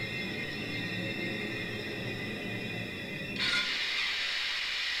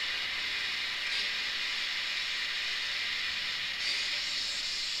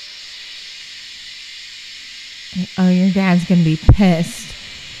 Oh, your dad's gonna be pissed.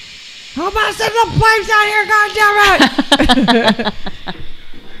 How about send the pipes out here, goddammit!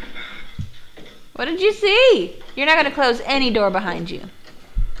 What did you see? You're not gonna close any door behind you.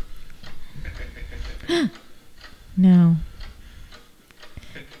 No.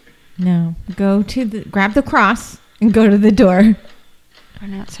 No. Go to the grab the cross and go to the door.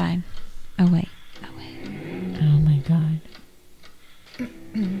 Run outside. Away. Oh my God.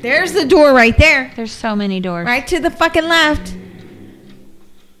 There's the door right there. There's so many doors. Right to the fucking left.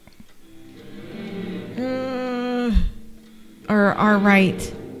 Or our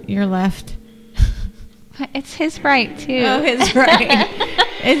right. Your left. It's his right too. Oh, his right.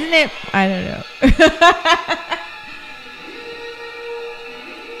 Isn't it? I don't know.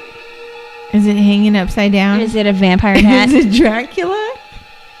 Is it hanging upside down? Is it a vampire hat? Is it Dracula?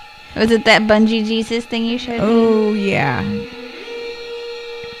 Was it that bungee Jesus thing you showed me? Oh, yeah.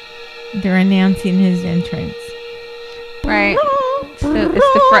 They're announcing his entrance. Right. It's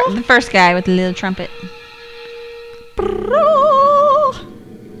the first guy with the little trumpet.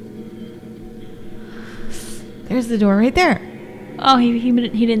 There's the door right there. Oh, he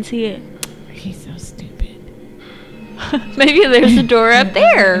didn't see it. He's so stupid. Maybe there's a door up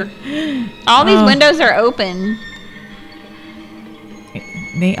there. All these windows are open.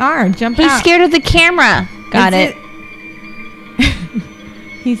 They are. Jump He's out. scared of the camera. Got it.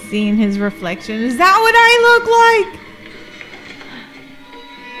 He's seeing his reflection. Is that what I look like?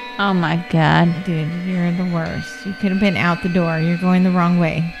 Oh my God. Dude, you're the worst. You could have been out the door. You're going the wrong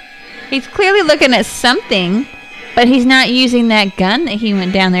way. He's clearly looking at something, but he's not using that gun that he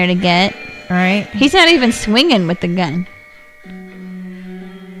went down there to get. All right. He's not even swinging with the gun.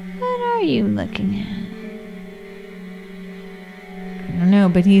 What are you looking at? I don't know,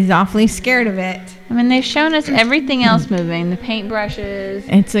 but he's awfully scared of it. I mean, they've shown us everything else moving. The paintbrushes.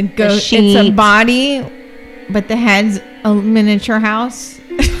 It's a ghost. It's a body, but the head's a miniature house.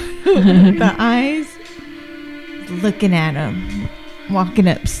 The eyes. Looking at him. Walking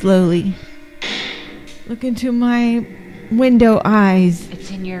up slowly. Look into my window eyes.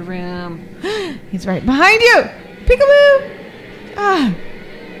 It's in your room. He's right behind you. Peekaboo. Ah.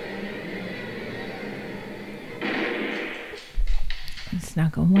 It's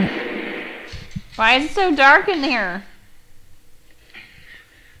not gonna work. Why is it so dark in there?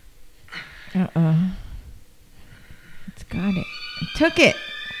 Uh-oh. It's got it. It took it.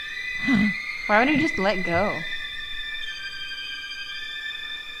 Why would he just let go?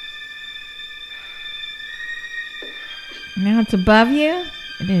 Now it's above you.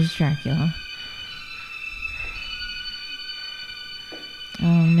 It is Dracula.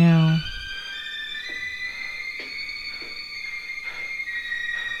 Oh no.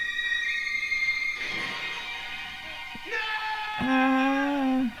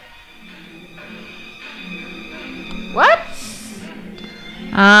 What?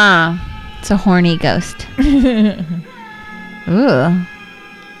 Ah, it's a horny ghost. Ooh.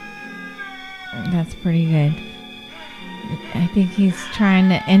 That's pretty good. I think he's trying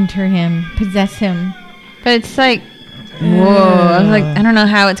to enter him, possess him. But it's like, whoa. I was like, I don't know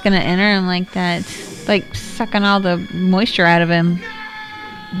how it's going to enter him like that. It's like sucking all the moisture out of him.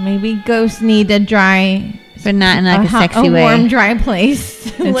 Maybe ghosts need a dry, but not in like a sexy way. A warm, dry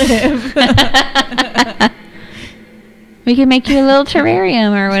place to live. We can make you a little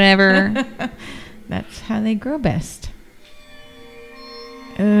terrarium or whatever. That's how they grow best.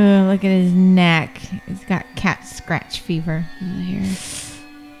 Oh, look at his neck. He's got cat scratch fever. Here.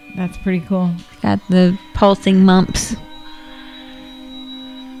 That's pretty cool. Got the pulsing mumps.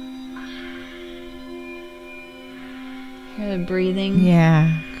 Hear the breathing?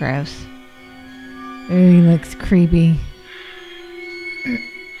 Yeah. Gross. Oh, he looks creepy.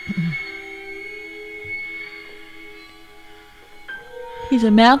 He's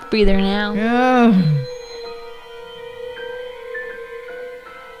a mouth breather now. Oh.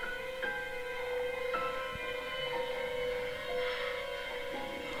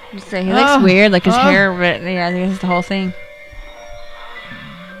 Just say he looks weird, like his hair, but yeah, I think it's the whole thing.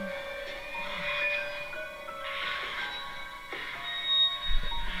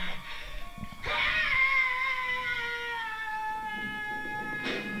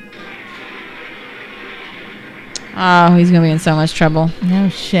 Oh, he's gonna be in so much trouble. No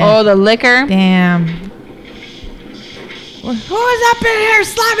shit. Oh, the liquor. Damn. Who's up in here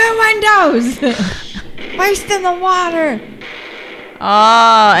slamming windows? Wasting the water.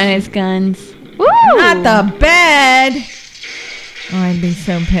 Oh, and his guns. Woo! Not the bed. Oh, I'd be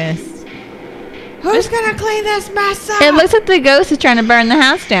so pissed. Who's gonna clean this mess up? It looks like the ghost is trying to burn the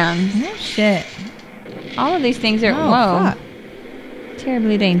house down. Oh shit. All of these things are Fuck.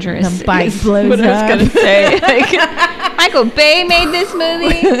 Terribly dangerous. The bike blows what up. I was gonna say. Like, Michael Bay made this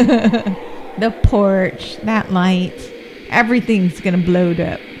movie. The porch, that light, everything's gonna blow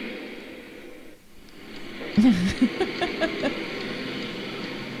up.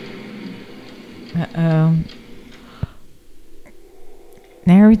 Uh-oh.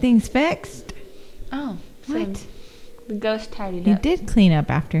 Now everything's fixed. Oh, What? so the ghost tidied He up. did clean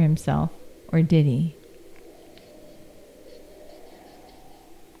up after himself. Or did he?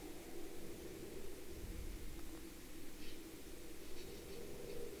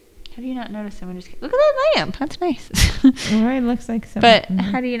 How do you not notice someone just came? Look at that lamp. That's nice. Oh, it looks like something. But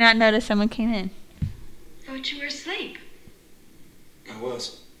how do you not notice someone came in? Thought you were asleep. I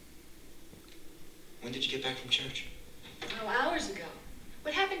was. When did you get back from church? Oh, hours ago.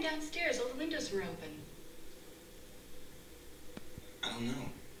 What happened downstairs? All the windows were open. I don't know.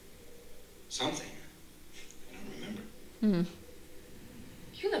 Something. I don't remember. Hmm.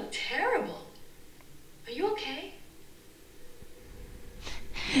 You look terrible. Are you okay?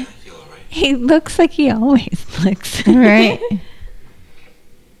 Yeah, I feel all right. He looks like he always looks. Right? You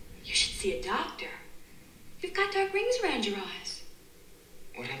should see a doctor. You've got around your eyes.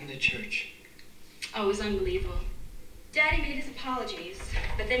 What happened to church? Oh, it was unbelievable. Daddy made his apologies,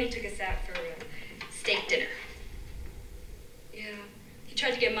 but then he took us out for a steak dinner. Yeah, he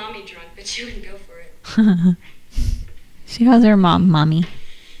tried to get Mommy drunk, but she wouldn't go for it. She calls her mom Mommy. But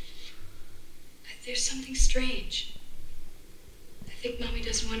there's something strange. I think Mommy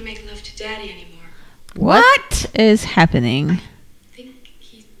doesn't want to make love to Daddy anymore. What is happening? I think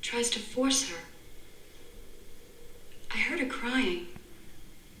he tries to force her. I heard her crying.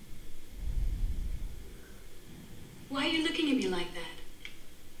 Why are you looking at me like that?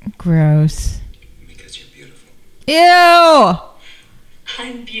 Gross. Because you're beautiful. Ew!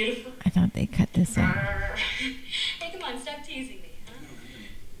 I'm beautiful. I thought they cut this out. Hey, come on, stop teasing me, huh?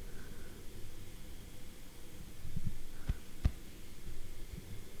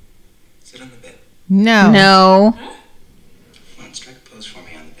 Sit on the bed. No. No. Huh? Come on, strike a pose for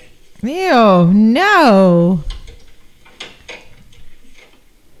me on the bed. Ew, no.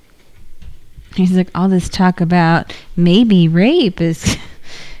 He's like, all this talk about maybe rape is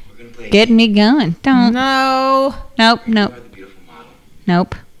We're gonna play. getting me going. Don't. No. Nope, You nope, are the beautiful model,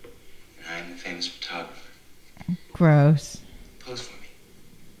 nope. and I'm the famous photographer. Gross. Pose for me.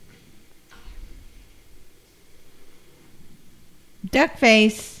 Duck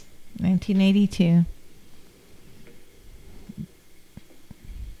Face, 1982. You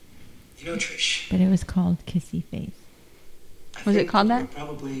know, Trish. But it was called Kissy Face. I Was it think called you're that?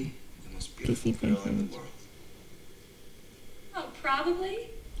 Probably the most beautiful Kissy girl in the faces. world. Oh, probably?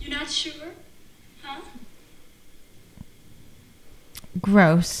 You're not sure? Huh?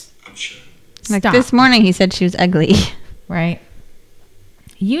 Gross. I'm sure. Like Stop. this morning, he said she was ugly. Right?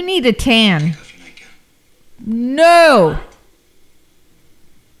 You need a tan. Take off your nightgown. No.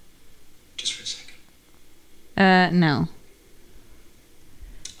 Just for a second. No.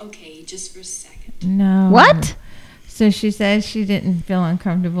 Okay, just for a second. No. What? So she says she didn't feel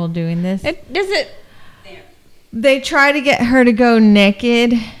uncomfortable doing this. Does it? There. They try to get her to go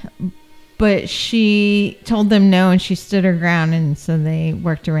naked, but she told them no, and she stood her ground, and so they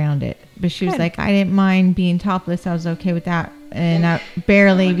worked around it. But she was Good. like, I didn't mind being topless. I was okay with that. And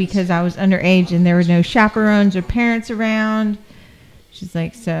barely, because I was underage and there were no chaperones or parents around. She's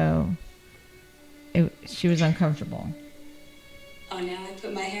like, so she was uncomfortable. Oh, now I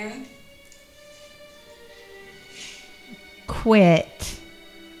put my hair up? Quit.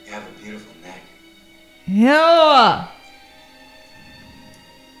 You have a beautiful neck. Yeah.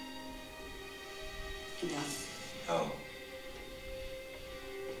 Enough. Oh,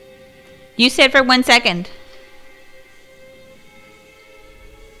 You said for 1 second.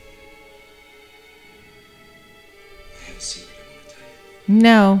 I have a secret I want to tell you.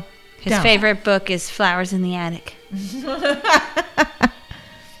 No. His Don't. favorite book is Flowers in the Attic.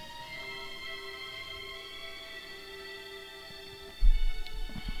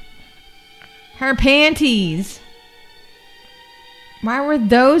 Her panties. Why were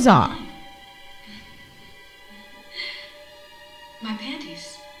those off? My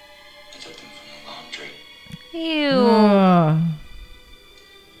panties. I took them from the laundry. Ew. Ugh.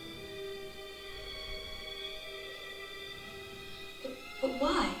 But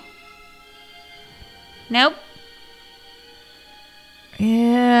why? Nope.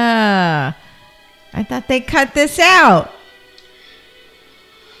 Yeah. I thought they cut this out.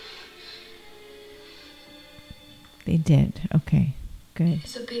 They did. Okay. Good.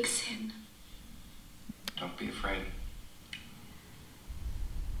 It's a big sin. Don't be afraid.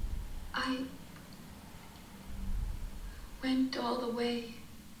 I went all the way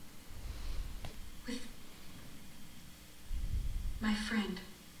with my friend.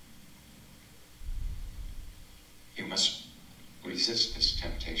 You must resist this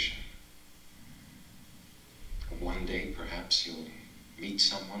temptation. One day, perhaps, you'll meet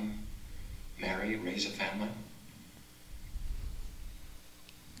someone, marry, raise a family.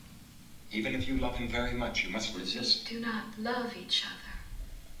 Even if you love him very much, you must resist. We do not love each other.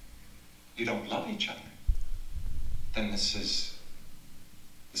 You don't love each other. Then this is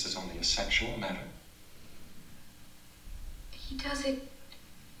only a sexual matter. He does it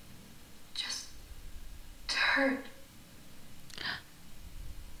just to hurt.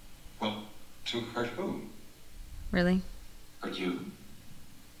 Well, to hurt who? Really? Hurt you?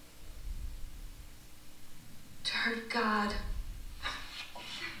 To hurt God.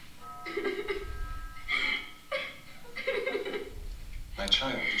 My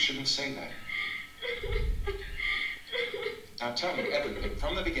child, you shouldn't say that. Now tell me everything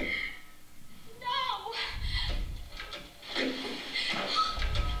from the beginning. No!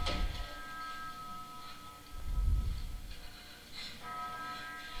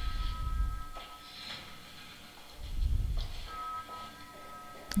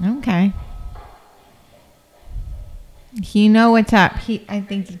 Okay. You know what's up. I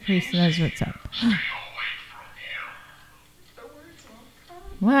think the priest knows what's up.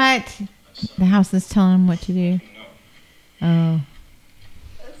 What? The house is telling him what to do. Oh.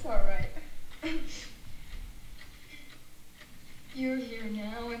 That's all right. You're here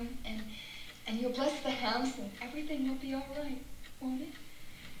now, and you'll bless the house, and everything will be all right, won't it?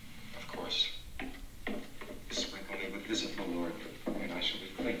 Of course. Sprinkle me with hyssop, O Lord, and I shall be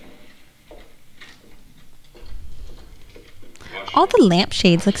clean. All the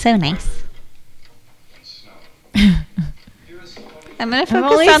lampshades look so nice. I'm gonna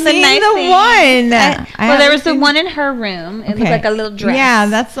focus on the nice one. Well, there was the one in her room. It looked like a little dress. Yeah,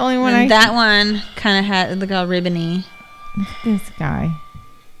 that's the only one. And that one kind of had look all ribbony. This guy.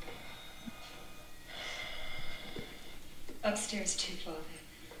 Upstairs too, Father.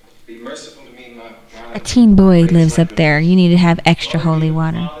 Be merciful to me, my A teen boy lives up there. You need to have extra holy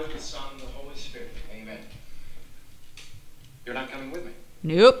water. Father, the Son, and the Holy Spirit. Amen. You're not coming with me?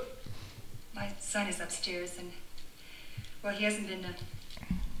 Nope. My son is upstairs, and well, he hasn't been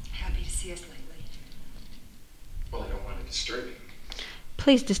happy to see us lately. Well, I don't want to disturb you.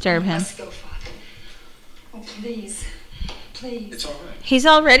 Please disturb him. Let's go, Father. Oh, please. Please. It's all right. He's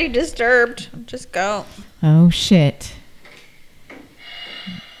already disturbed. Just go. Oh shit.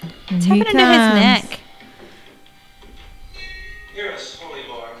 What's happening to his neck? Hear us, Holy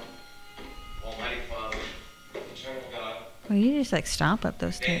Lord, Almighty Father, Eternal God. Well, you just like stomp up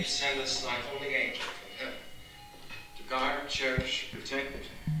those May you stairs. send us thy holy angel from heaven to guard, cherish, protect,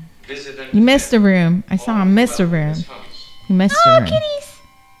 visit, and You missed a defend room. I saw him miss a all who dwell in room. this house. He missed a Oh, room. kitties.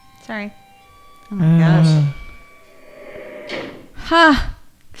 Sorry. Oh my gosh. Ha.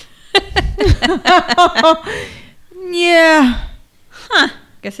 Yeah. Huh.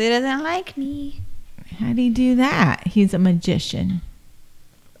 Guess he doesn't like me. How'd he do that? He's a magician.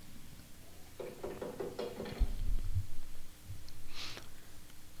 I'm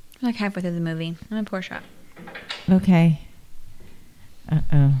like halfway through the movie. I'm gonna pour a shot. Okay.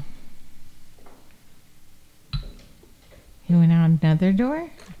 Uh-oh. He went out another door? How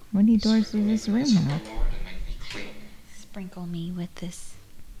many doors does this room Sprinkle me have? with hyssop, Lord, and make me clean. Sprinkle me with this.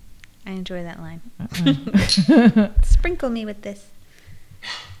 I enjoy that line. Uh-oh. Sprinkle me with this.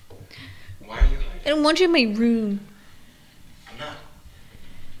 Why are you hiding? I don't want you in my room. I'm not.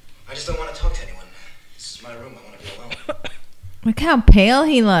 I just don't want to talk to anyone. This is my room. I want to be alone. Look how pale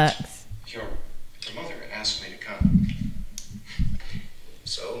he looks. Your mother asked me to come.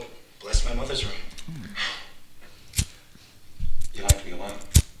 So, bless my mother's room. You like to be alone?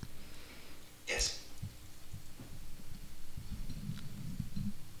 Yes.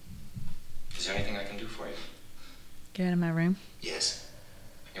 Is there anything I can do for you? Get out of my room. Yes.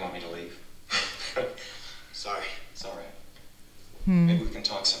 You want me to leave? Sorry. It's all right. Hmm. Maybe we can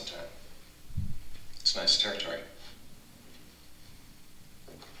talk sometime. It's nice territory.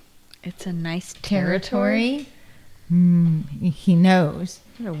 It's a nice territory. Territory? He knows.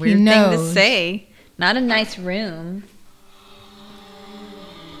 What a weird thing to say. Not a nice room.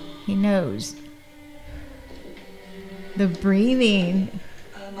 He knows. The breathing.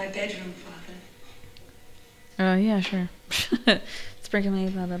 My bedroom, Father. Oh, yeah, sure. Sprinkle me,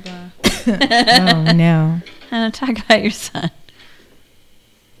 blah, blah, blah. Oh, no. Talk about your son.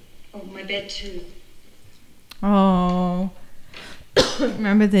 Oh, my bed too. Oh.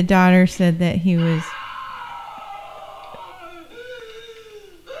 Remember the daughter said that he was...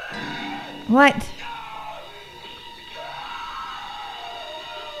 What?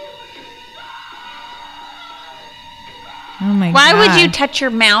 Oh my God. Why would you touch your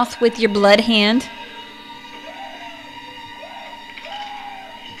mouth with your blood hand?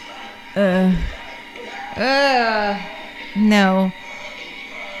 No.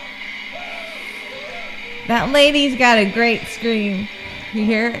 That lady's got a great scream. You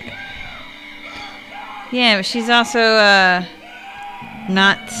hear it? Yeah, but she's also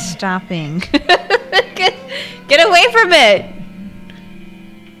not stopping. Get away from it.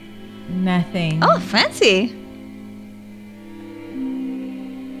 Nothing. Oh, fancy.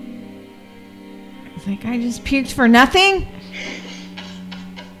 It's like, I just puked for nothing?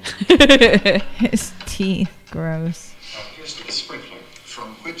 His teeth, gross. Now, here's to the sprinkler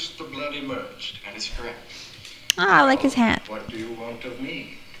from which the blood emerged. That is correct. Oh, I like his hat. What do you want of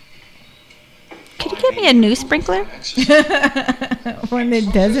me? Could you give me a new sprinkler? When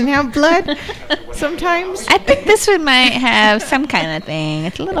it doesn't have blood sometimes. I think this one might have some kind of thing.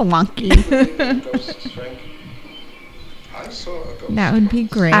 It's a little wonky. I saw a ghost. That would be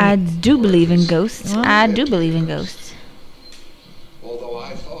great. I do believe in ghosts. I do believe in ghosts. Although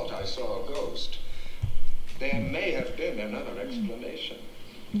I thought I saw a ghost, there may have been another explanation.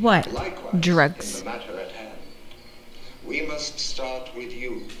 What? Likewise, Drugs. in the matter at hand, we must start with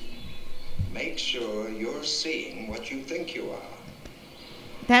you. Make sure you're seeing what you think you are.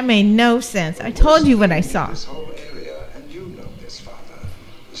 That made no sense. I told you what I saw. This whole area, and you know this, Father,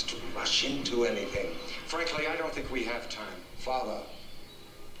 is to rush into anything. Frankly, I don't think we have time. Father,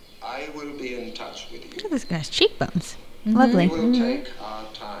 I will be in touch with you. Look at this guy's cheekbones. Lovely. We will take our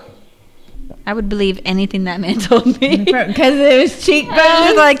time. I would believe anything that man told me. Because it was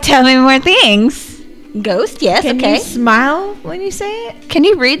cheekbones. Like, tell me more things. Ghost, yes, Can okay. you smile when you say it? Can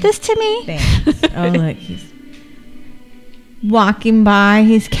you read this to me? Thanks. Oh, look, he's walking by.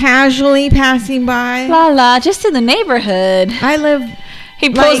 He's casually passing by. La la, just in the neighborhood. I live. He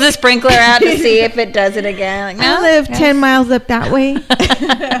pulls the sprinkler out to see if it does it again. Like, no, I live 10 miles up that way.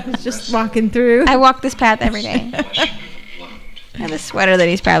 I was just walking through. I walk this path every day. And the sweater that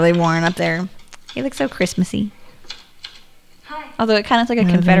he's probably worn up there. He looks so Christmassy. Hi. Although it kind of looks like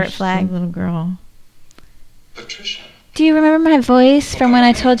a Confederate flag. Little girl. Patricia. Do you remember my voice from when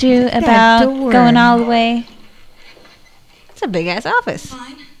I told you about going all the way? It's a big ass office.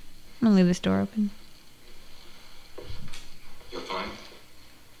 Fine. I'm gonna leave this door open. You're fine?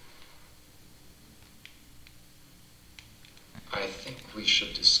 I think we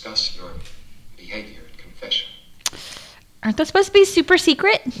should discuss your behavior at confession. Aren't those supposed to be super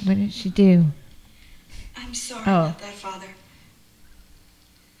secret? What did she do? I'm sorry Oh. about that, Father.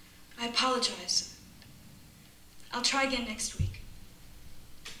 I apologize. I'll try again next week.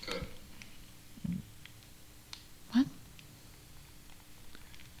 Good. What?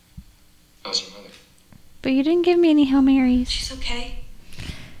 How's your mother? But you didn't give me any Hail Marys. She's okay.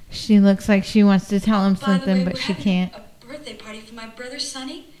 She looks like she wants to tell him By the something, way, but we're she having can't. a birthday party for my brother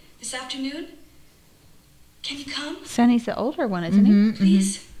Sonny this afternoon. Can you come? Sonny's the older one, isn't he?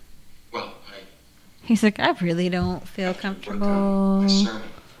 Please? Well, He's like, I really don't feel worked out comfortable. my sermon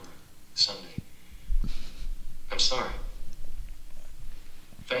for Sunday. I'm sorry.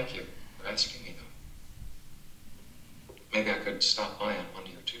 Thank you for asking me, though. Maybe I could stop by on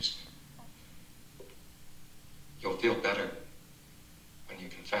Monday or Tuesday. You'll feel better when you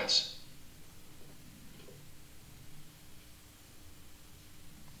confess.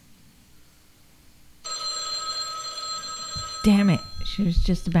 Damn it. She was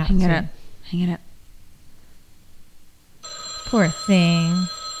just about Hang to. it up. Hang it up. Poor thing.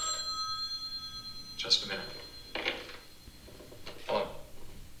 Just a minute. Hello.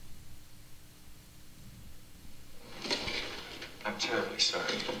 I'm terribly sorry.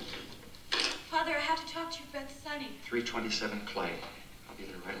 Father, I have to talk to you about Sonny. 327 Clay. I'll be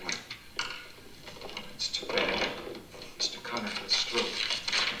there right away. Oh, it's too bad. Mr. Connor had a stroke.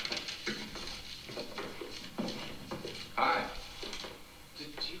 Hi. Did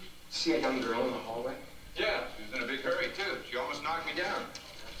you see a young girl in the hallway? Yeah, she was in a big hurry, too. She almost knocked me down.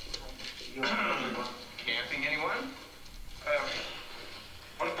 Camping, anyone?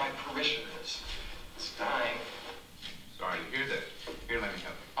 One of my parishioners is dying. Sorry to hear that. Here, let me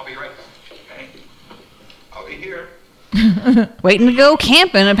help. I'll be right back, okay? I'll be here. Waiting to go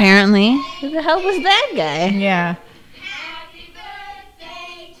camping, apparently. Who the hell was that guy? Yeah. Happy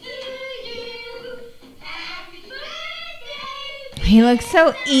birthday to you. Happy birthday. He looks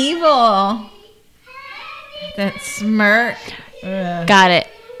so evil. That smirk. Ugh. Got it.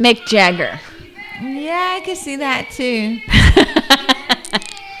 Mick Jagger. Yeah, I can see that too.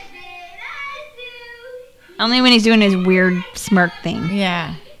 Only when he's doing his weird smirk thing.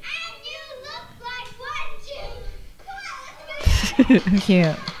 Yeah. And you look like one too.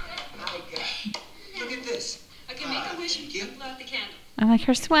 Cute. Look at this. I can make a wish and you blow out the candle. I like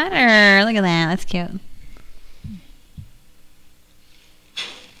her sweater. Look at that. That's cute.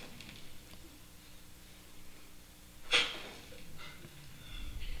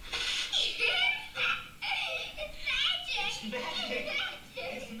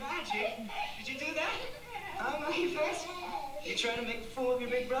 It's magic. Did you do that? Huh, Monkey Face? You trying to make a fool of your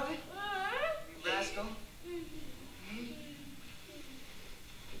big brother? You rascal.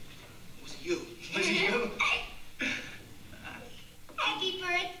 Was it you? Was it you? Happy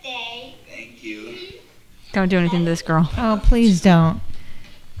birthday. Thank you. Don't do anything to this girl. Oh, please don't.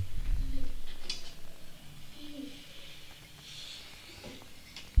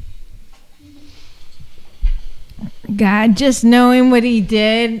 God, just knowing what he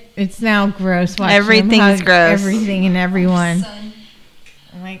did, it's now gross. Watching him Everything's hug gross. Everything and everyone. Son.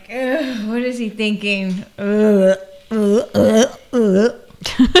 I'm like, ugh, what is he thinking? Ugh, ugh, ugh, ugh.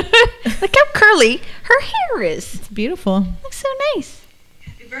 Look how curly her hair is. It's beautiful. Looks so nice.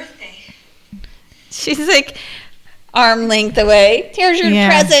 Happy birthday. She's like arm length away. Here's your Yeah.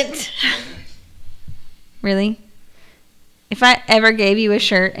 present. Really? If I ever gave you a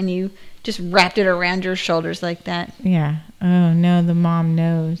shirt and you just wrapped it around your shoulders like that. Yeah. Oh, no, the mom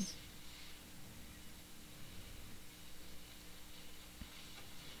knows.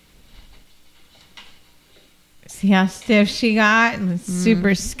 See how stiff she got?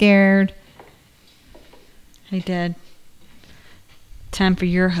 Super scared. Hey, Dad. Time for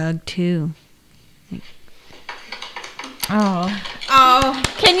your hug, too. Oh.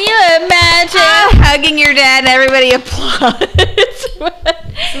 Can you imagine hugging your dad and everybody applauds?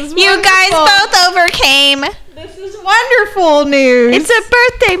 You guys both overcame. This is wonderful news. It's a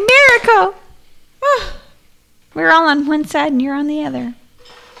birthday miracle. We're all on one side and you're on the other.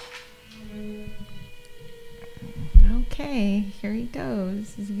 Okay, here he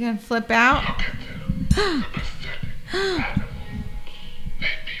goes. Is he going to flip out? They'd be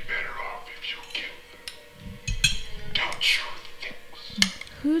better off if you killed them. Don't you think?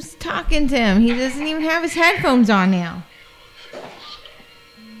 Who's talking to him? He doesn't even have his headphones on now.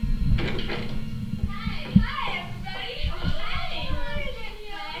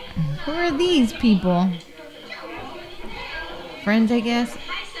 Who are these people? Friends, I guess.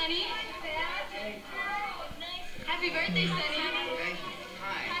 Hi, Sonny. Happy birthday, Sonny.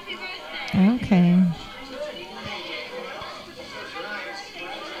 Happy birthday. Okay.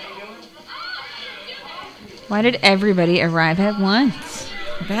 Why did everybody arrive at once?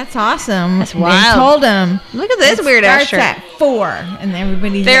 That's awesome. That's wild. They told him. Look at this weird ass shirt. Starts at 4, and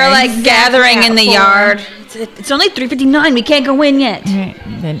everybody's They're there like exactly gathering at in the 4. yard. It's only 3:59. We can't go in yet. Right.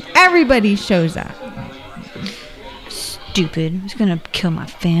 Then everybody shows up. Stupid. I was gonna kill my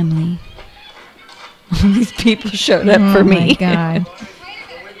family. All these people showed up for me. Oh my God.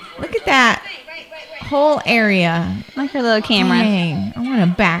 Look at that whole area. Like her little camera. Dang, I want a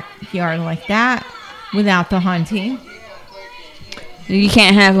backyard like that without the hunting. You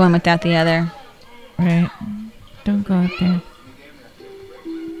can't have one without the other. Right. Don't go up there.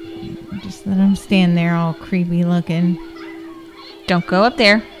 Just let them stand there all creepy looking. Don't go up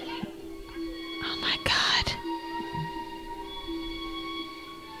there. Oh my God.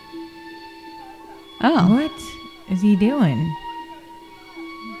 Oh. What is he doing?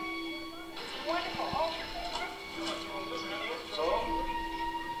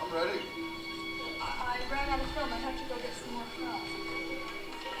 I'm ready. I ran out of film. I have to go get some more film.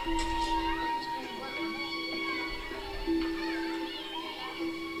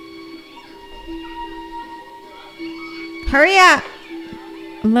 Hurry up.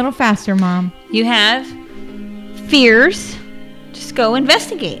 A little faster, Mom. You have fears. Just go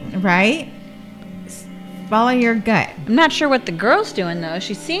investigate. Right? Follow your gut. I'm not sure what the girl's doing, though.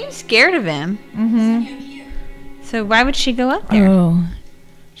 She seems scared of him. Mm-hmm. So why would she go up there? Oh.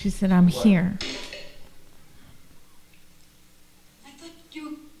 She said, I'm here. I thought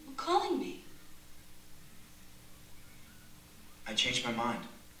you were calling me. I changed my mind.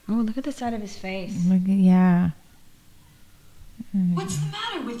 Oh, look at the side of his face. Look at, yeah. What's the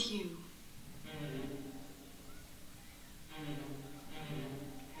matter with you?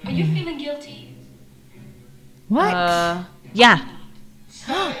 Are you feeling guilty? What? Yeah.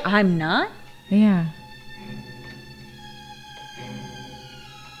 I'm not? Yeah.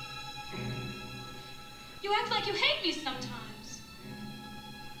 You act like you hate me sometimes.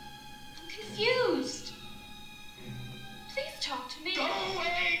 I'm confused. Please talk to me. Go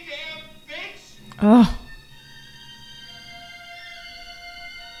away, damn bitch! Oh.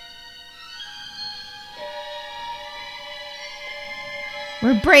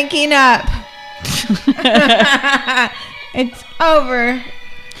 We're breaking up. It's over.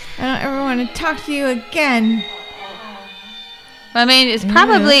 I don't ever want to talk to you again. I mean, it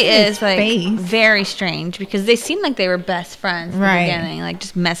probably is like face. very strange because they seem like they were best friends in the beginning, like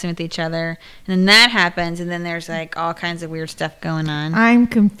just messing with each other. And then that happens, and then there's like all kinds of weird stuff going on. I'm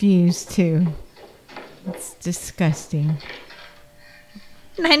confused too. It's disgusting.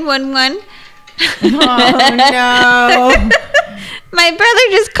 911. Oh no. My brother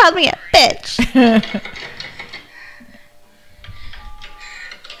just called me a bitch.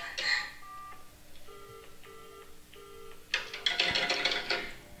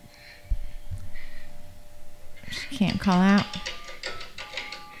 She can't call out.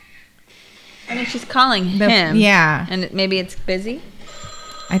 I mean, she's calling him. Yeah. And maybe it's busy.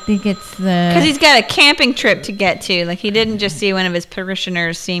 I think it's the... Because he's got a camping trip to get to. Like, he didn't just see one of his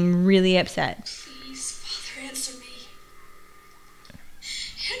parishioners seem really upset. Please, Father, answer me.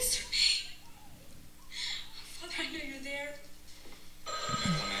 Answer me. Father, I know you're there.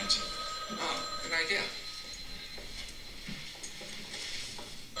 Oh, good idea.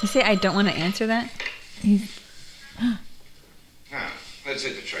 You say I don't want to answer that? Now, let's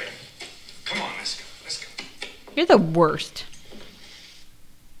hit the trail. Come on, let's go. Let's go. You're the worst.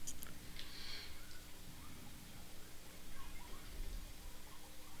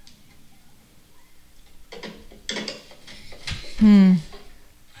 I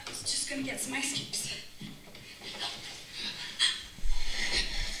was just gonna get some ice cubes.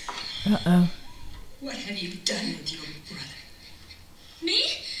 Uh-oh. What have you done with your brother? Me?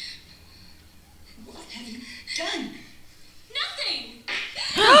 What have you done? Nothing.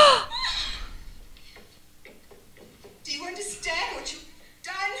 Do you understand what you've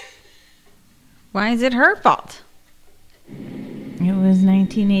done? Why is it her fault? It was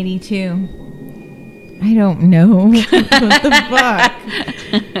 1982. I don't know. What the fuck?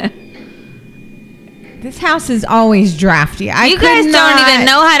 This house is always drafty. You guys don't even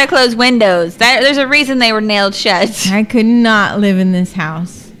know how to close windows. There's a reason they were nailed shut. I could not live in this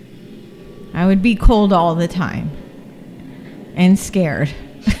house. I would be cold all the time. And scared.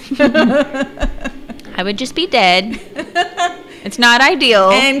 I would just be dead. It's not ideal.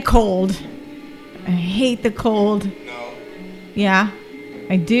 And cold. I hate the cold. No. Yeah,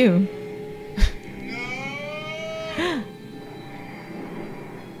 I do.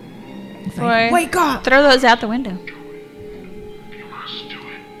 It's like, wake up! Throw those out the window.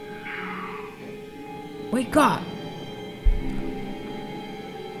 Wake up!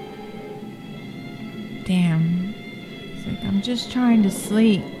 Damn. It's like, I'm just trying to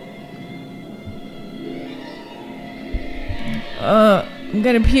sleep. I'm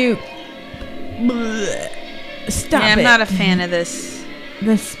gonna puke. Blech. Stop it. I'm not a fan of this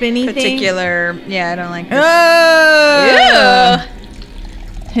The spinny particular. Yeah, I don't like this. this.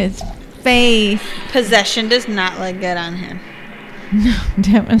 Ew. His face. Possession does not look good on him. No,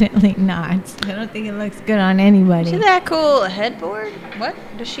 definitely not. I don't think it looks good on anybody. See that cool headboard? What?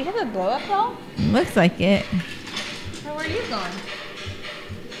 Does she have a blow up doll? Looks like it. Where are you going?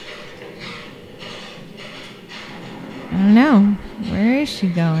 I don't know. Where is she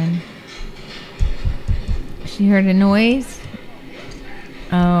going? She heard a noise.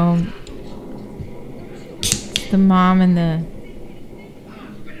 Oh. It's the mom and the...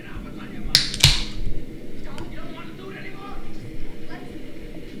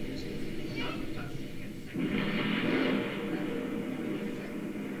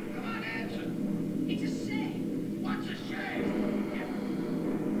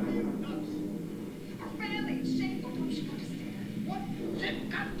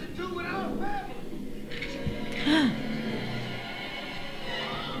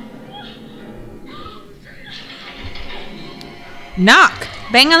 Knock.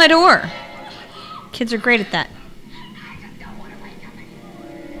 Bang on the door. Kids are great at that.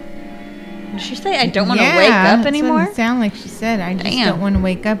 Did she say I don't want to wake up anymore? That's what it sounded like she said. I just don't want to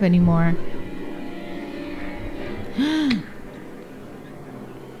wake up anymore.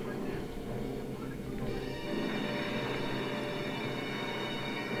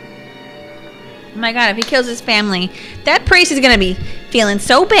 Oh my God, if he kills his family, that priest is going to be feeling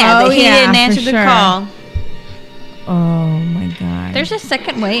so bad that he didn't answer the call. Oh my God. There's a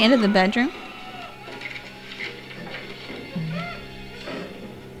second way into the bedroom.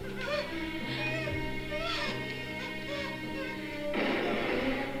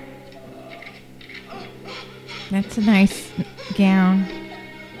 That's a nice gown.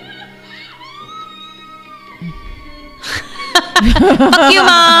 Fuck you,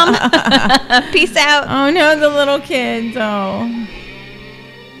 Mom. Peace out. Oh no, the little kids. Oh.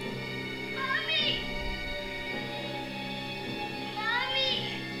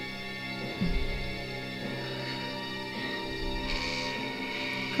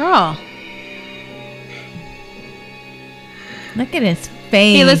 Girl. Look at his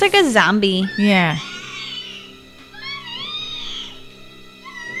face. He looks like a zombie. Yeah.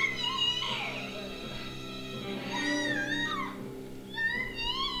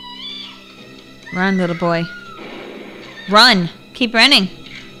 Run, little boy. Run. Keep running.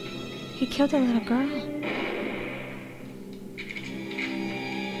 He killed a little girl.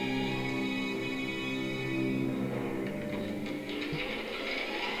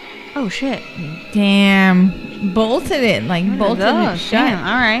 Oh, shit. Damn. Bolted it. Like, bolted it shut. Damn.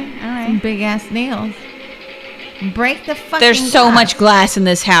 All right. Some big ass nails. Break the fucking There's so glass. much glass in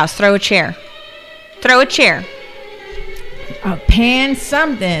this house. Throw a chair. Throw a chair. A pan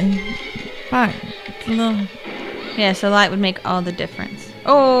something. Fuck. It's a little... Yes, the light would make all the difference.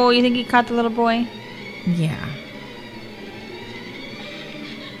 Oh, you think he caught the little boy? Yeah.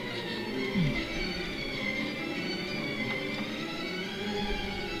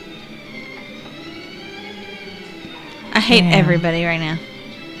 I hate everybody right now.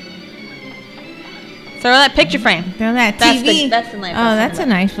 Throw that picture frame. Throw that TV. That's the lamp. Oh, that's a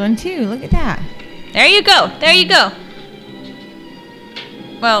nice one too. Look at that. There you go. There you go.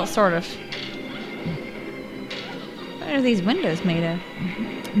 Well, sort of. What are these windows made of?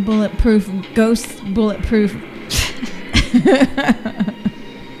 Bulletproof. Ghost bulletproof.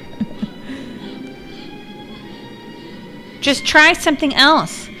 Just try something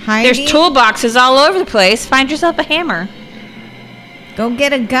else. Hiding? There's toolboxes all over the place. Find yourself a hammer. Go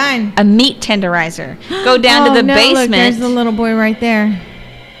get a gun. A meat tenderizer. Go down to the basement. Look, there's the little boy right there.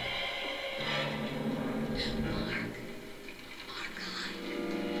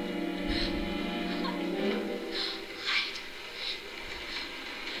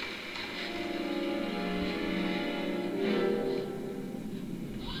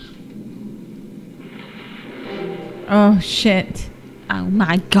 Oh, shit. Oh,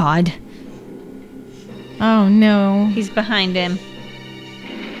 my God. Oh, no. He's behind him.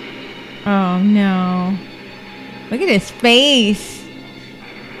 Oh, no. Look at his face.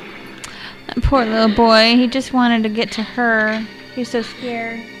 That poor little boy. He just wanted to get to her. He's so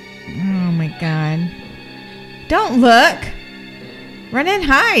scared. Oh, my God. Don't look. Run and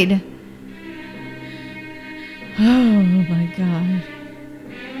hide. Oh, my God.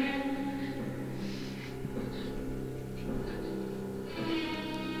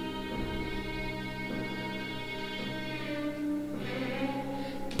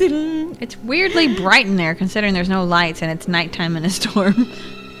 It's weirdly bright in there considering there's no lights and it's nighttime in a storm.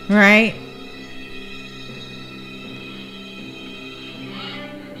 Right?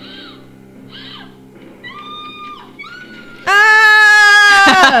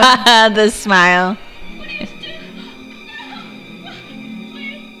 Ah! The smile.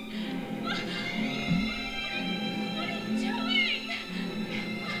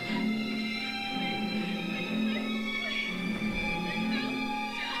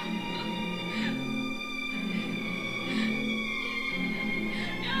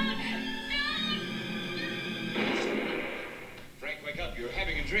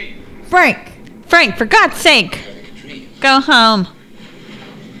 Frank, for God's sake, go home.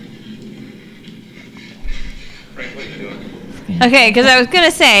 Frank, what are you doing? Okay, because I was going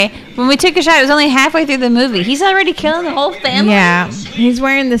to say, when we took a shot, it was only halfway through the movie. He's already killing the whole family. Yeah. He's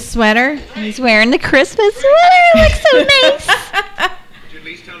wearing the sweater. He's wearing the Christmas sweater. It looks so nice. Could you at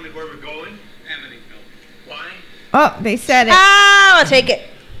least tell me where we're going? Amityville. Why? Oh, they said it. Ah, I'll take it.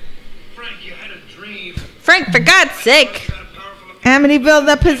 Frank, you had a dream. Frank, for God's sake. Amityville,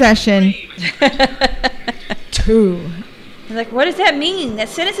 the possession. 2. He's like, what does that mean? That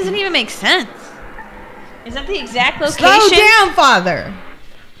sentence doesn't even make sense. Is that the exact location? Slow down, Father.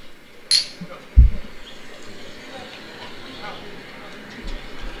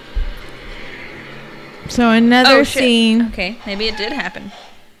 So another scene. Okay, maybe it did happen.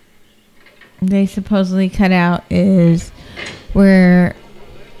 They supposedly cut out is where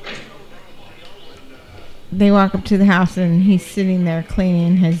they walk up to the house and he's sitting there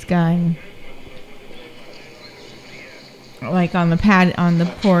cleaning his gun. Like on the pad, on the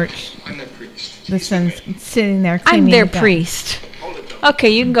porch. I'm their priest. The son's sitting there cleaning I'm their the gun. priest. Okay,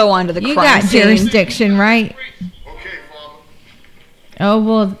 you can go on to the You crime got scene. jurisdiction, right? Okay, Father. Oh,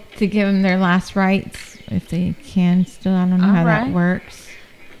 well, to give them their last rites, if they can still. I don't know how that Alright. works.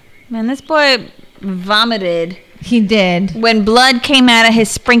 Man, this boy vomited He did. when blood came out of his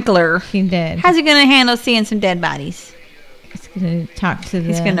sprinkler. He did. How's he going to handle seeing some dead bodies? He's going to talk to the...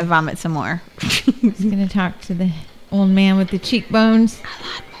 He's going to vomit some more. He's going to talk to the old man with the cheekbones.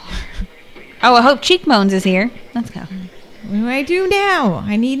 Oh, I hope Cheekbones is here. Let's go. What do I do now?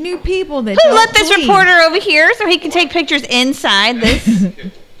 I need new people that Who don't let this bleed. reporter over here so he can take pictures inside this?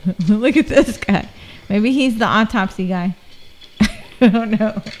 Look at this guy. Maybe he's the autopsy guy. I don't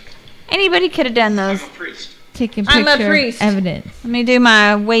know. Anybody could have done those. I'm a priest. Taking I'm a picture priest. of evidence. Let me do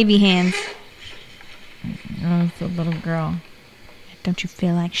my wavy hands. Oh, it's a little girl. Don't you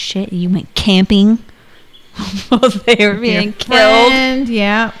feel like shit? You went camping while they were being Your killed. friend,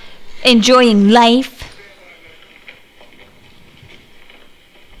 yeah. Enjoying life.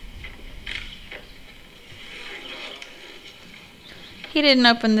 He didn't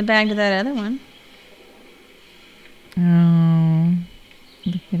open the bag to that other one. Oh,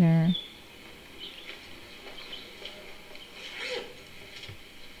 look at her.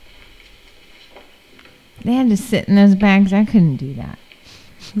 They had to sit in those bags. I couldn't do that.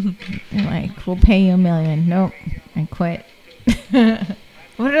 They're like, we'll pay you $1 million. Nope, I quit.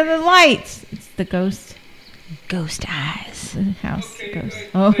 What are the lights? It's the ghost. Ghost eyes. The house ghost.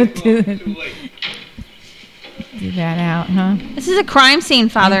 Oh, do that out, huh? This is a crime scene,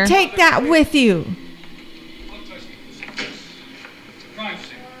 Father. And take that with you.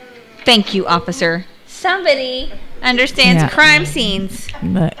 Thank you, officer. Somebody understands Yeah. crime scenes.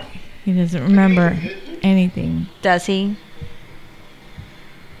 Look. He doesn't remember anything. Does he?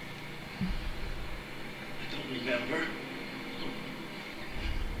 I don't remember.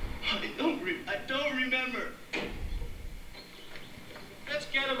 I don't remember. Let's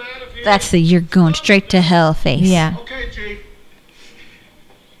get him out of here. That's the you're going straight to hell face. Yeah. Okay, Chief.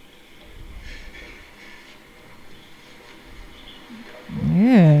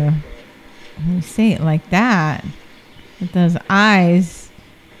 Yeah. You say it like that. With those eyes.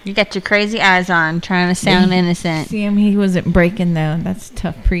 You got your crazy eyes on, trying to sound innocent. See him, he wasn't breaking though. That's a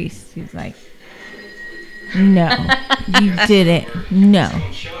tough priest. He's like, no, you did it. No,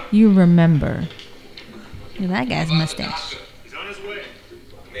 you remember. Look at that guy's mustache. He's on his way.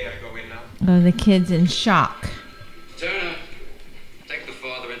 May I go in now? Oh, the kid's in shock. Turner, take the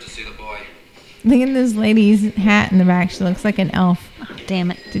father in to see the boy. Look at this lady's hat in the back. She looks like an elf. Oh,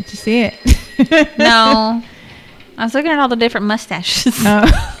 damn it. Did you see it? No. I was looking at all the different mustaches.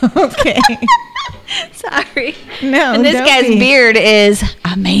 Oh, okay. Sorry. No, and this don't guy's be. beard is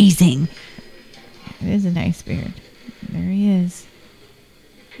amazing. It is a nice beard. There he is.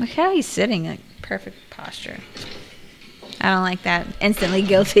 Look how he's sitting, like perfect posture. I don't like that. Instantly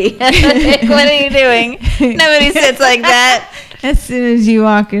guilty. What are you doing? Nobody sits like that. As soon as you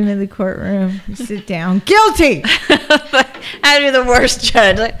walk into the courtroom, you sit down. Guilty! I'd be the worst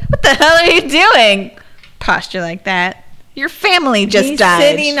judge. Like, what the hell are you doing? Posture like that. Your family just He's died.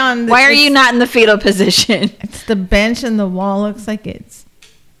 sitting on the, Why are you not in the fetal position? It's the bench and the wall looks like it's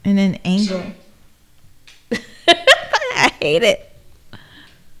in an angle. I hate it.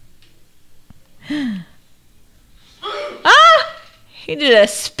 Ah! He did a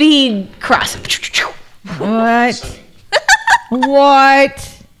speed cross. What?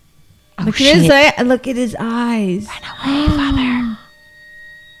 What? Oh, look shit. at his look at his eyes. Run away, Father.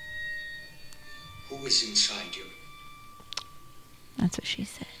 Who is inside you? That's what she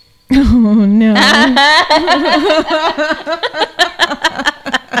said. Oh no.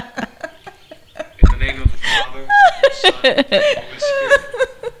 In the name of the Father, Son, and Holy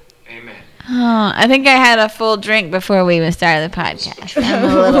Spirit. Amen. Oh, I think I had a full drink before we even started the podcast. I'm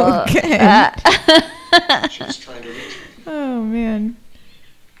a little. Okay. She was trying to reach me. Oh man.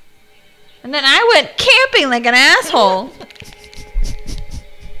 And then I went camping like an asshole.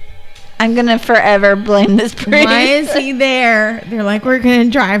 I'm gonna forever blame this priest. Why is he there? They're like, we're gonna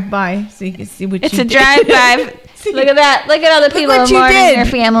drive by so you can see what It's you a did. drive-by. Look at that. Look at all the Look people what you mourning did. their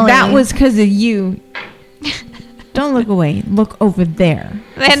family. That was because of you. Don't look away. Look over there.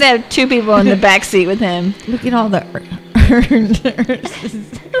 They had to have two people in the back seat with him. Look at all the hearses.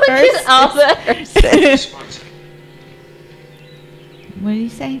 Look at all the hearses. What did he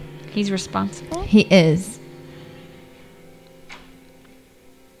say? He's responsible? He is.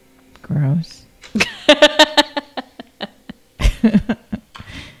 Gross.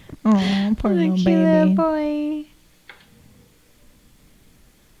 Oh, poor little Cute baby. little boy.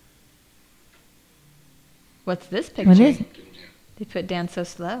 What's this picture? What is it? They put down so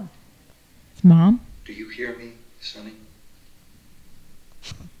slow. It's Mom? Do you hear me, Sonny?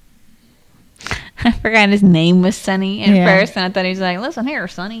 I forgot his name was Sonny at Yeah. first, and I thought he was like, "Listen here,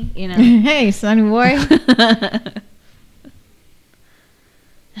 Sonny," you know. Hey, sonny boy.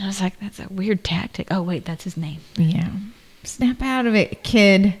 And I was like, "That's a weird tactic." Oh wait, that's his name. Yeah. Snap out of it,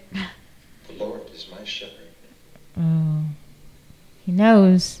 kid. The Lord is my shepherd. Oh. He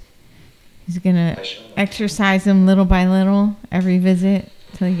knows. He's going to I shall not exercise him little by little every visit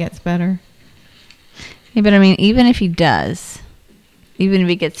until he gets better. Yeah, but I mean, even if he does, even if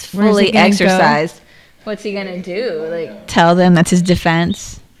he gets Where's fully he gonna exercised, what's he gonna do? Like, tell them that's his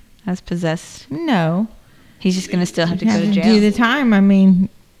defense as possessed? No. He's just gonna still have to You go have to to jail. do the time. I mean,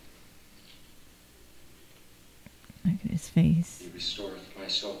 look at his face. He restoreth my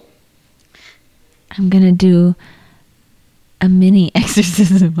soul. I'm gonna do a mini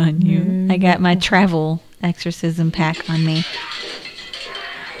exorcism on you. I got my travel exorcism pack on me.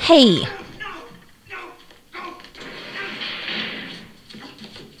 Hey.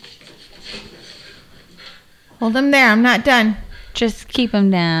 Hold him there. I'm not done. Just keep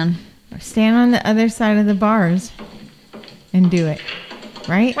him down. Stand on the other side of the bars and do it.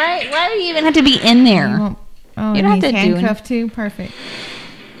 Right? Why do you even have to be in there? You won't- Oh, You and don't he's have to do handcuffed too? Perfect.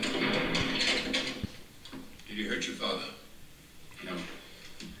 Did he hurt you, Father? No.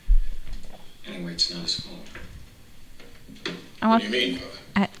 Anyway, it's not his fault. What do you mean,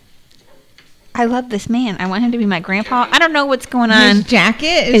 Father? I love this man. I want him to be my grandpa. I don't know what's going on. His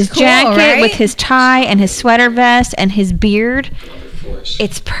jacket is His cool, jacket right? with his tie and his sweater vest and his beard. Force.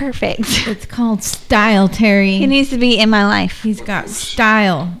 It's perfect. It's called style, Terry. He needs to be in my life. He's got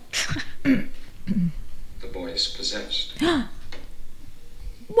style. The boy is possessed.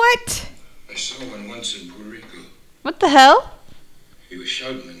 What? I saw one once in Puerto Rico. What the hell? He was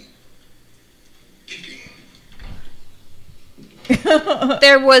shouting and kicking.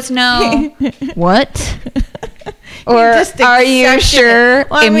 There was no what? Or are you sure?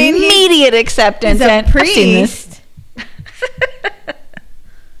 Well, I mean, immediate acceptance. He's a and I've seen this.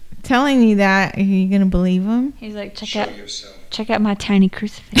 Telling you that, are you gonna believe him? He's like, check out my tiny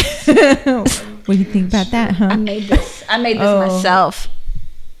crucifix. What do you think about that, huh? I made this myself.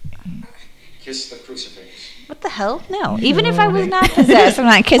 Kiss the crucifix. What the hell? No. Even if I was not possessed, I'm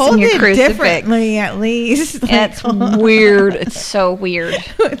not kissing your crucifix. Differently, at least. It's weird. It's so weird.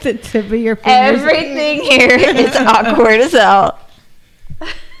 With the tip of your fingers. Everything here is awkward as hell.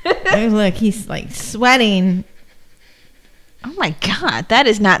 Oh, look, he's like sweating. Oh my God, that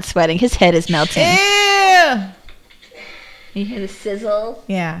is not sweating. His head is melting. Ew! You hear the sizzle?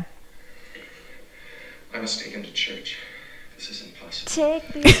 Yeah. I must take him to church. This is impossible.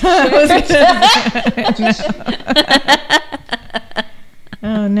 Take me to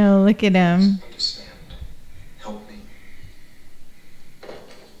Oh no, look at him. Understand. Help me.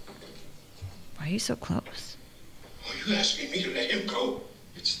 Why are you so close? Are you asking me to let him go?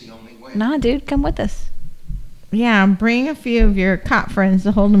 It's the only way. Nah, dude, come with us. Yeah, bring a few of your cop friends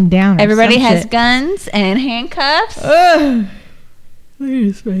to hold him down. Everybody has guns and handcuffs. Ugh. Look at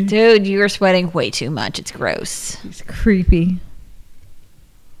his face. Dude, you are sweating way too much. It's gross. It's creepy.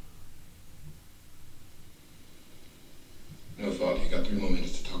 No, Father, you got 3 more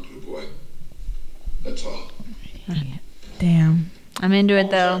minutes to talk to the boy. That's all. Damn. I'm into it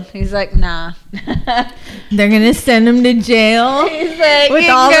though. He's like, nah. They're gonna send him to jail. He's like, with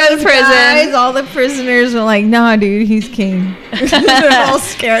you all can go those to prison. guys, all the prisoners are like, nah, dude, he's king. They're all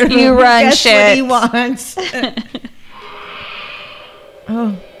scared of him. You run Guess shit. what he wants.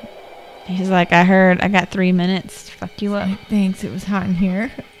 Oh. He's like, I got 3 minutes to fuck you up. Thanks, it was hot in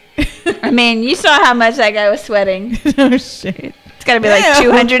here. I mean, you saw how much that guy was sweating. Oh, shit. It's got to be like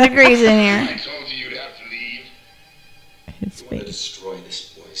 200 degrees in here. I told you you'd have to leave. His You want to face. destroy this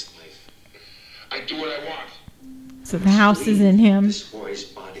boy's life. I do what I want. So the house is in him. This boy's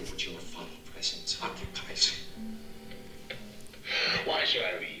body which your father presence occupies. Why should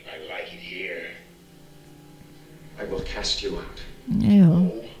I leave? I like it here. I will cast you out.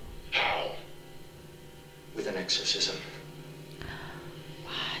 Ew. How? With an exorcism.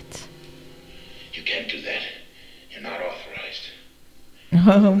 What? You can't do that. You're not authorized.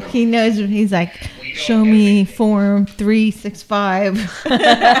 Oh, he knows. He's like, show me form 365. Is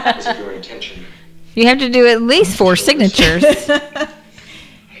it your intention? You have to do at least 4 signatures. I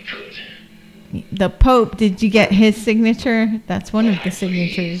could. The Pope, did you get his signature? That's one of the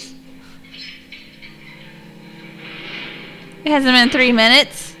signatures. It hasn't been 3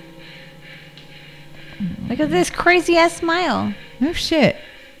 minutes. Look at this crazy ass smile. Oh, shit.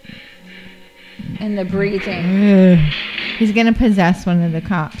 And the breathing. Ugh. He's going to possess one of the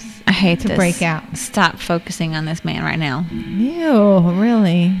cops. I hate to this. break out. Stop focusing on this man right now. Ew,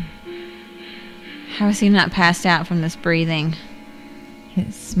 really? How is he not passed out from this breathing?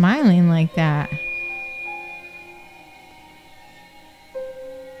 He's smiling like that.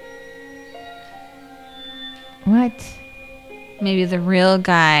 What? Maybe the real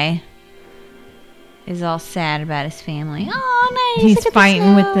guy is all sad about his family. Oh, nice. He's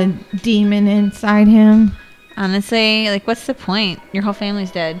fighting with the demon inside him. Honestly, like, what's the point? Your whole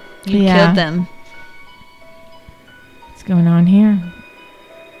family's dead. You Yeah. killed them. What's going on here?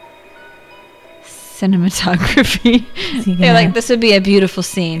 Cinematography. he They're gonna- like, this would be a beautiful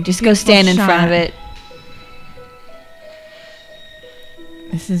scene. Just go stand in front of it.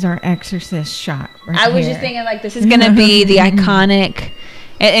 This is our exorcist shot. Right I was here. just thinking, like, this is going to be the iconic,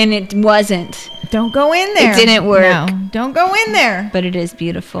 and it wasn't. Don't go in there. It didn't work. No, don't go in there. But it is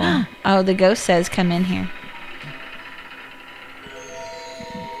beautiful. Oh, the ghost says, come in here.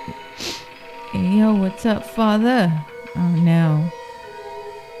 Hey, yo, what's up, Father? Oh, no.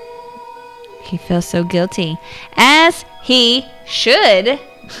 He feels so guilty. As he should.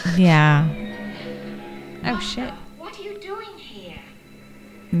 Yeah. Oh, shit. What are you doing here?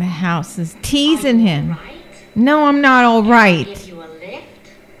 The house is teasing him. No, I'm not all right. Give you a lift?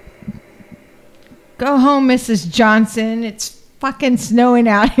 Go home, Mrs. Johnson. It's fucking snowing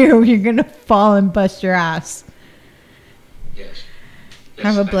out here. You're going to fall and bust your ass. Yes.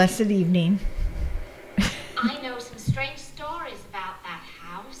 Have a blessed evening. I know some strange stories about that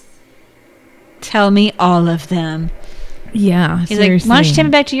house. Tell me all of them. Yeah, He's seriously. like, why don't you take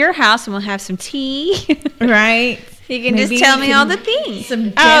me back to your house and we'll have some tea? Right? You can Maybe just tell you me all can- the things. Some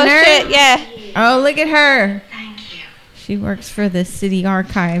dinner? Oh, shit, yeah. Oh, look at her. Thank you. She works for the city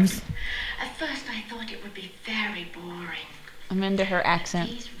archives. At first I thought it would be very boring. I'm into her accent.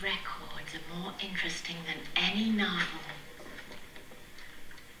 These records are more interesting than any novel.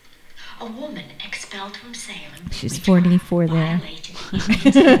 A woman expelled from Salem. She's 44 there.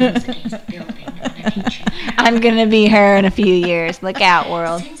 I'm gonna be her in a few years. Look out,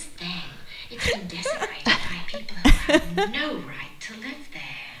 world. Since then, it's been desecrated by people who have no right to live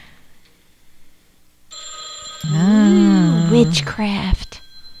there. Ah. Witchcraft.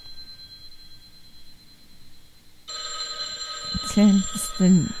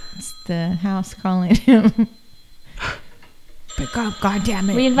 It's the house calling him. Pick up,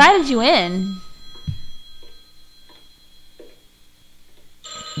 goddammit. We invited you in.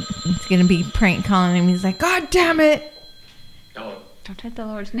 It's gonna be prank calling him. He's like, God damn it! Hello. Don't take the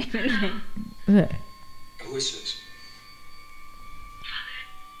Lord's name in vain. Ugh. Who is this?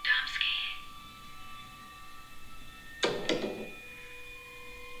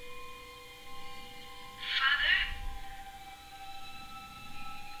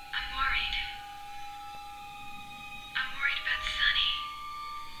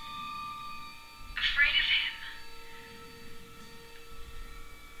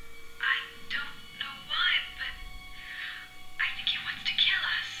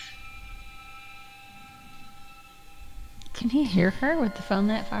 Can he hear her with the phone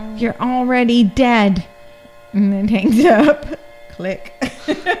that far away? You're already dead. And then hangs up. Click.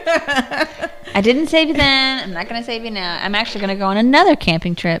 I didn't save you then. I'm not going to save you now. I'm actually going to go on another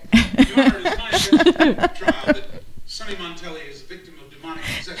camping trip. Sonny Montelli is a victim of demonic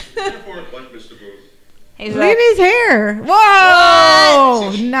possession. Therefore, What, Mr. Booth? He's Look at his hair. Whoa!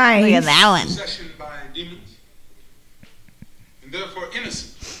 What? Nice. Look at that one. possession by demons, and therefore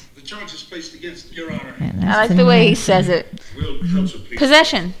innocent. The charge is placed against Your Honor. Man, I that's like the way he annoying. says it. Will counsel please?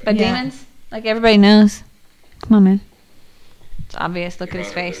 Possession by Yeah. demons. Like everybody knows. Come on, man. It's obvious. Look at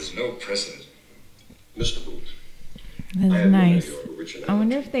his face. There's no precedent. Mr. Booth. That's nice. I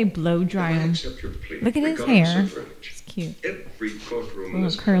wonder if they blow dry him. Look at his hair. It's cute. Every courtroom in Little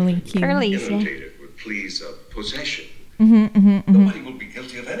this curly country cute. Curlies, yeah. inundated with pleas of possession. Nobody will be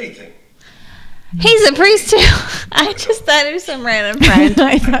guilty of anything. He's a priest too. I just thought he was some random friend.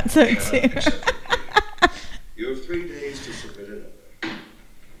 I thought so too. You have 3 days to submit it.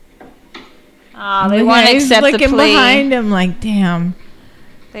 Oh, they want to He's accept the looking plea. behind him like, damn.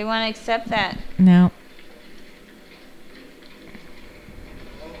 They want to accept that. No.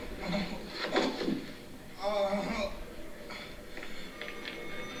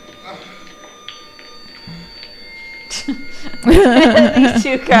 These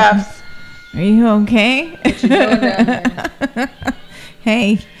two cops. Are you okay? What you doing down there?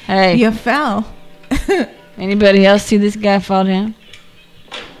 Hey, Hey. you fell. Anybody else see this guy fall down?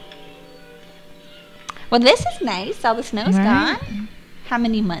 Well, this is nice. All the snow's Right? gone. How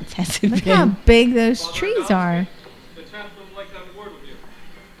many months has it Look been? how big those trees are. The chaplain would like to have a word with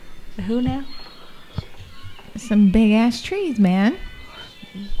you. Who now? Some big ass trees, man.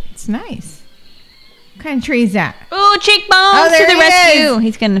 It's nice. What kind of tree is that? Ooh, cheekbones Oh, there to the he rescue. is.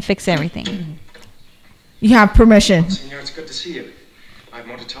 He's going to fix everything. You have permission. Senor, it's good to see you. I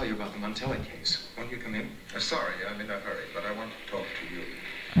want to tell you about the Montelli case. Won't you come in? Sorry, I'm in a hurry, but I want to talk to you.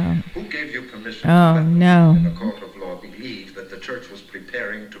 Oh, Who gave you permission Oh, to let no. in the court of law believe that the church was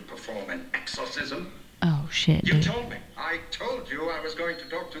preparing to perform an exorcism? Oh, shit. You dude. told me. I told you I was going to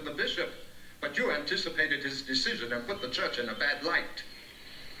talk to the bishop, but you anticipated his decision and put the church in a bad light.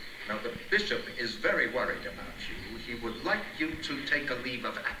 Now, the bishop is very worried about you. He would like you to take a leave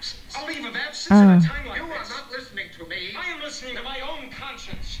of absence. A leave of absence at a time like You are this. not listening to me. I am listening to my own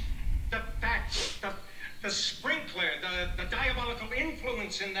conscience. The facts, the sprinkler, the diabolical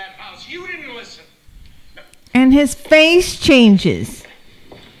influence in that house. You didn't listen. and his face changes.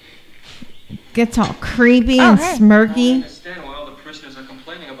 Gets all creepy and hey. I smirky. understand why all the prisoners are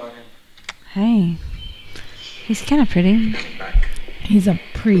complaining about him. Hey. He's kind of pretty. Back. He's a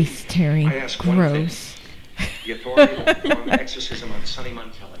priest, Terry. I ask one Gross. The authority to perform an exorcism on Sonny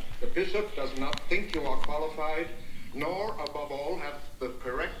Montelli. The bishop does not think you are qualified, nor, above all, have the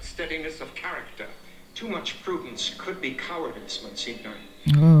correct steadiness of character. Too much prudence could be cowardice, Monsignor.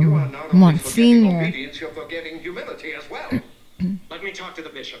 You are Oh, not only forgetting Monsignor. obedience, you're forgetting humility as well. Let me talk to the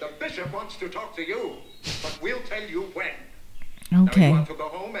bishop. The bishop wants to talk to you, but we'll tell you when. Now you Okay. want to go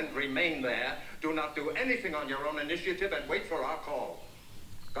home and remain there. Do not do anything on your own initiative and wait for our call.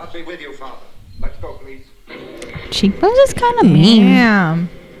 God be with you, Father. Let's go, please. Cheekbones is kind of mean. Damn.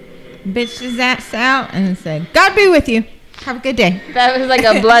 Bitched his ass out and said, God be with you. Have a good day. That was like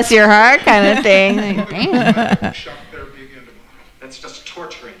a bless your heart kind of thing. Like, damn. Shock therapy again tomorrow. That's just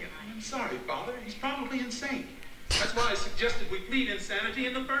torturing him. I'm sorry, Father. He's probably insane. That's why I suggested we plead insanity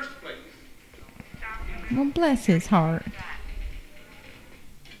in the first place. Well, bless his heart.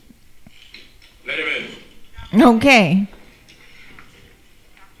 Let him in. Okay.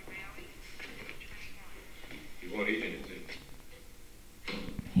 He won't eat anything.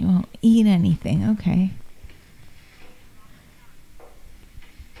 He won't eat anything. Okay.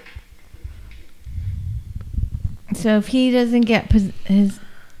 So if he doesn't get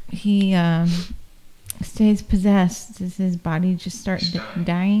stays possessed, does his body just start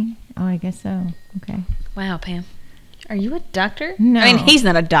dying? Oh, I guess so. Okay. Wow, Pam. Are you a doctor? No. I mean, he's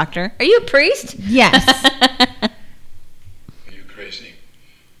not a doctor. Are you a priest? Yes. Are you crazy?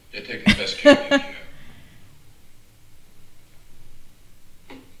 You're taking the best care of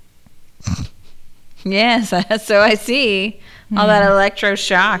you. Yes, so I see. All that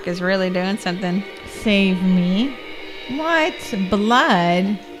electroshock is really doing something. Save me. What?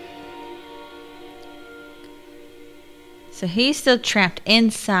 Blood? So he's still trapped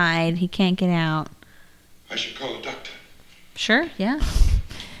inside. He can't get out. I should call a doctor. Sure, yeah.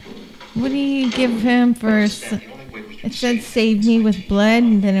 What do you give him for... It said save me with blood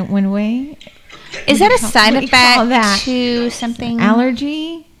and then it went away? Is that a side effect to something?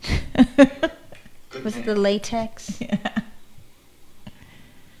 Allergy? Was it the latex? Yeah.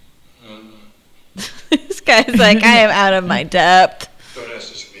 This guy's like, I am out of my depth. Don't ask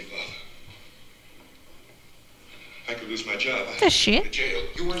this of me, Father. I could lose my job. What's that shit? Jail.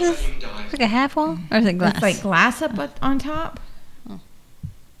 You won't let him die. It's like a half wall? Or is it glass? It's like glass up on top? Oh.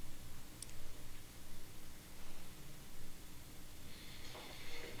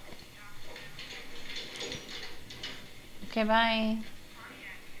 Okay, bye.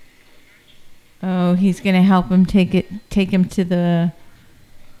 Oh, he's gonna help him take him to the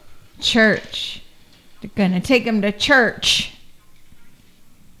church. They're gonna take him to church.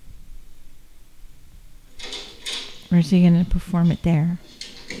 Or is he gonna perform it there?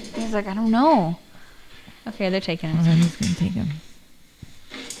 He's like, I don't know. Okay, they're taking him. Oh, he's gonna take him.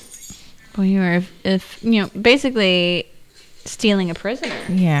 Well, you are if you know, basically stealing a prisoner.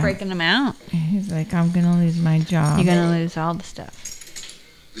 Yeah. Breaking him out. He's like, I'm gonna lose my job. You're gonna lose all the stuff.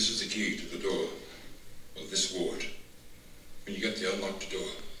 This is the key to the door of this ward. When you get the unlocked door,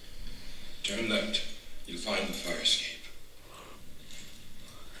 turn left. You'll find the fire escape.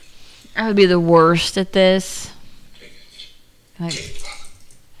 I would be the worst at this. Like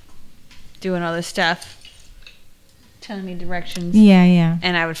doing all this stuff, telling me directions. Yeah.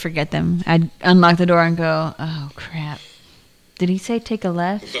 And I would forget them. I'd unlock the door and go, oh crap. Did he say take a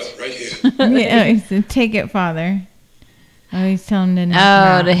left? Right here. Yeah, he said, take it, Father. Oh, he's telling him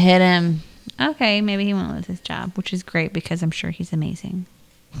to to hit him. Okay, maybe he won't lose his job, which is great because I'm sure he's amazing.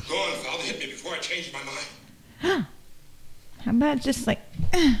 Go on, Father, hit me before I change my mind. How about just like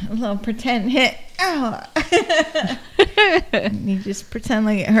a little pretend hit? Oh. You just pretend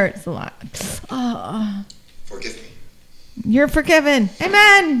like it hurts a lot. Oh. Forgive me. You're forgiven.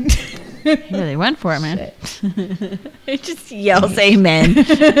 Amen. He really went for it, man. He just yells amen. He's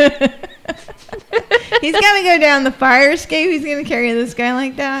gonna go down the fire escape. He's gonna carry this guy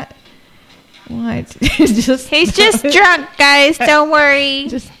like that. What? He's just drunk, guys. Don't worry.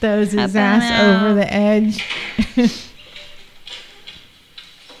 Just throws his ass over the edge.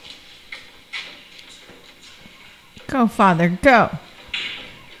 Go, Father, go.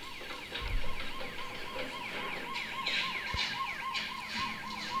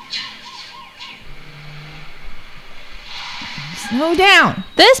 Slow down.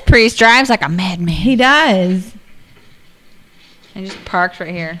 This priest drives like a madman. He does. I just parked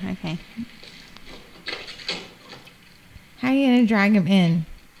right here. Okay. How are you going to drag him in?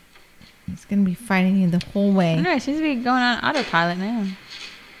 He's going to be fighting you the whole way. I don't know. It seems to be going on autopilot now.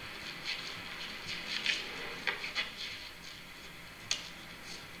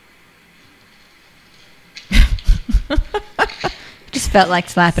 Just felt like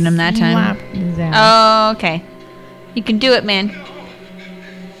slapping him that time. Oh, okay. You can do it, man.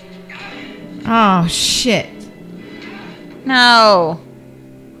 Oh, shit. No.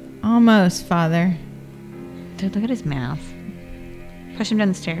 Almost, Father. Dude, look at his mouth. Push him down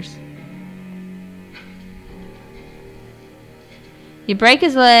the stairs. You break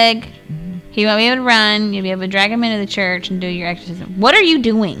his leg. He won't be able to run. You'll be able to drag him into the church and do your exorcism. What are you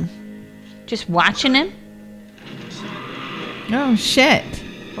doing? Just watching him? Oh, shit.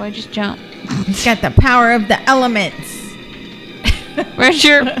 Boy, just jump. He's got the power of the elements. Where's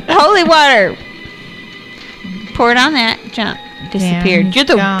your holy water? Pour it on that. Jump. Disappeared. Damn, You're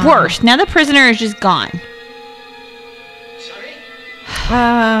the worst. Now the prisoner is just gone.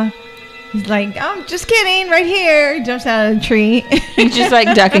 He's like, oh, just kidding, right here. He jumps out of the tree. He's just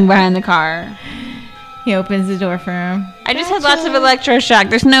like ducking behind the car. He opens the door for him. I just had lots of electroshock.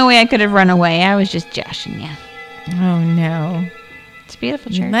 There's no way I could have run away. I was just joshing you. Oh, no. It's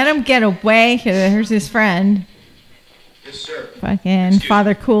beautiful church. Let him get away. Here's his friend. Yes, sir. Fucking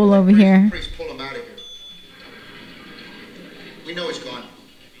Father Cool over here. Please pull him out of here. We know he's gone.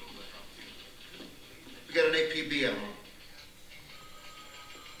 We got an APB out.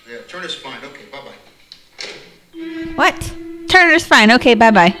 Yeah, Turner's fine. Okay, bye-bye. What? Turner's fine. Okay,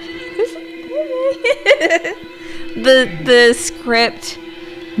 bye-bye. The script,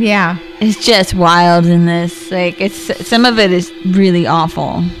 yeah, is just wild in this. Like, it's some of it is really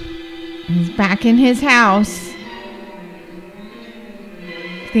awful. He's back in his house.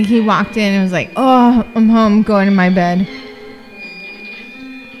 I think he walked in and was like, "Oh, I'm home, going to my bed."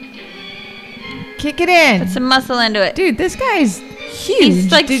 Kick it in. Put some muscle into it. Dude, this guy's huge.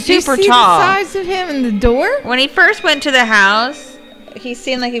 He's like Did super you see tall. The size of him in the door? When he first went to the house, he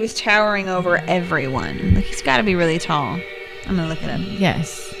seemed like he was towering over everyone. Like, he's got to be really tall. I'm going to look it up.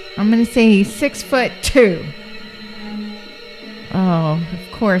 Yes. I'm going to say he's 6'2". Oh,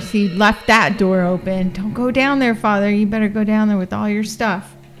 of course. He left that door open. Don't go down there, Father. You better go down there with all your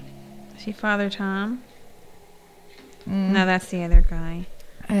stuff. Is he Father Tom? No, that's the other guy.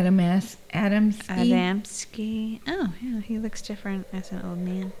 Adamski. Oh, yeah, he looks different as an old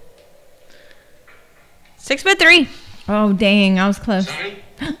man. 6'3". Oh, dang, I was close. Sonny?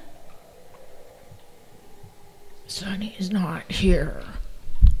 Sonny is not here.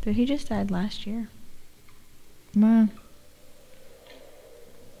 Dude, he just died last year. Wow.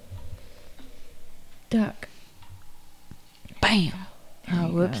 Duck. Bam.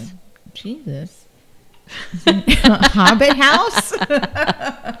 Oh, whoops. God. Jesus. Hobbit house?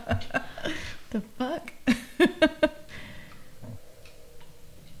 The fuck?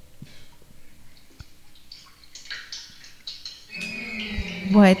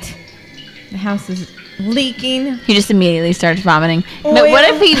 What? The house is leaking. He just immediately starts vomiting. But what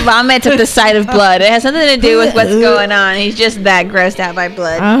if he vomits at the sight of blood? It has something to do with what's going on. He's just that grossed out by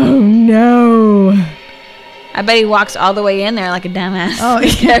blood. Oh, no. I bet he walks all the way in there like a dumbass. Oh,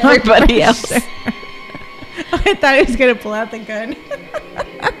 like yeah, everybody else. Sure. I thought he was going to pull out the gun.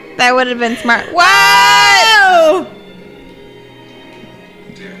 That would have been smart. Whoa!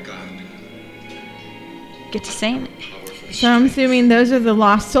 Dear God. Get to saying it. So I'm assuming those are the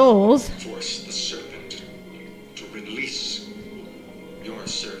lost souls. Force the serpent to release your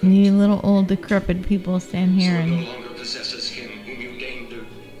servant. You little old decrepit people stand here So and... no longer possesses him whom you deigned to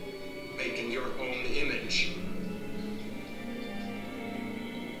make in your own image.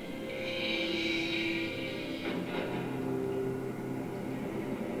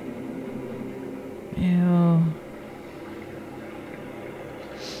 Ew.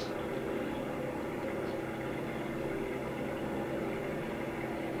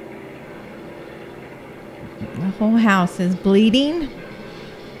 The whole house is bleeding.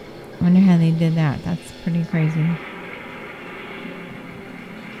 I wonder how they did that. That's pretty crazy.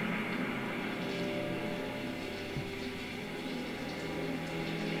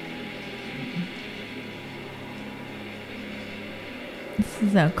 This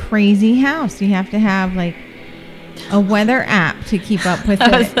is a crazy house. You have to have like a weather app to keep up with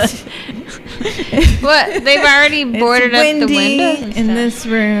it. What? They've already boarded up the windows and in this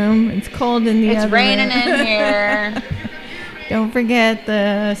room. It's cold in the other room. It's raining in here. Don't forget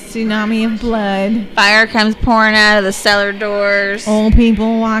the tsunami of blood. Fire comes pouring out of the cellar doors. Old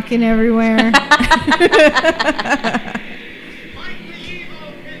people walking everywhere.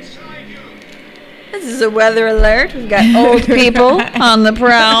 This is a weather alert. We've got old people on the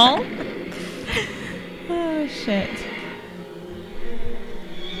prowl. Oh, shit.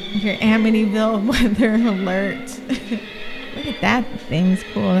 Your Amityville weather alert. Look at that thing. It's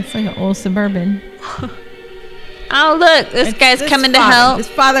cool. That's like an old Suburban. Oh, look. This guy's coming to help. This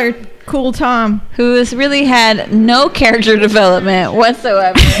Father Cool Tom. Who has really had no character development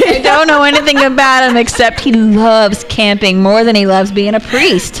whatsoever. I don't know anything about him except he loves camping more than he loves being a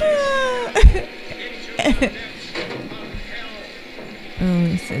priest. Oh,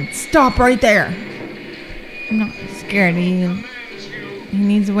 he said, stop right there. I'm not scared of you. He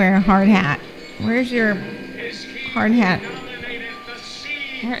needs to wear a hard hat. Where's your hard hat?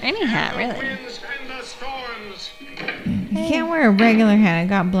 Or any hat, really. You can't wear a regular hat. It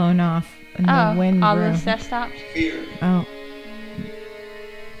got blown off in the wind. All the stuff stopped? Oh.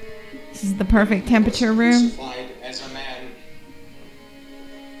 This is the perfect temperature room. As a man,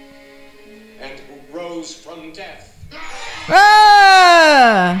 and rose from death.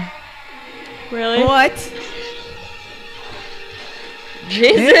 Ah! Really? What?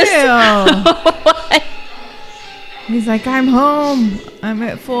 Jesus. What? He's like, I'm home. I'm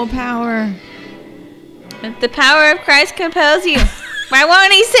at full power. If the power of Christ compels you. Why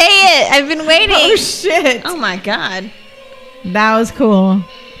won't he say it? I've been waiting. Oh, shit. Oh, my God. That was cool.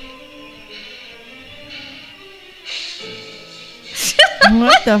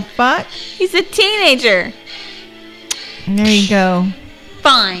 What the fuck? He's a teenager. There you go.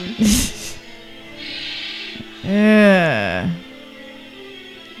 Fine. Ew.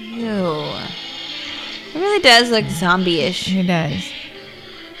 It really does look zombie-ish. It does.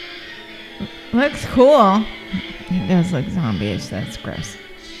 Looks cool. It does look zombie-ish. That's gross.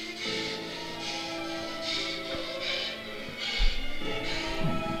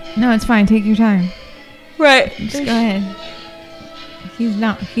 No, it's fine. Take your time. Right. Just go ahead.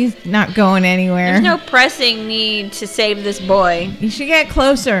 He's not going anywhere. There's no pressing need to save this boy. You should get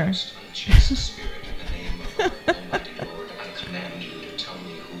closer.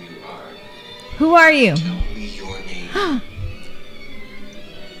 Who are you? Tell me your name.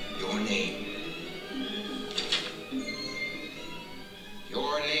 Your name.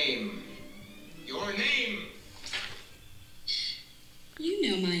 Your name. Your name. You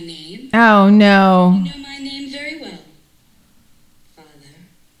know my name. Oh, no. You know my name very well, Father.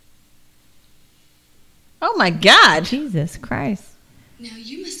 Oh, my God. Jesus Christ. Now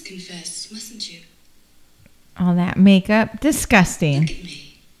you must confess, mustn't you? All that makeup. Disgusting. Look at me.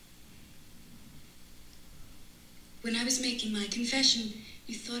 When I was making my confession,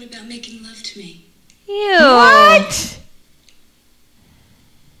 you thought about making love to me. Ew. What?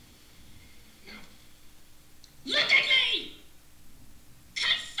 Look at me!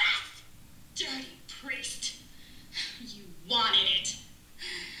 Confess! Dirty priest. You wanted it.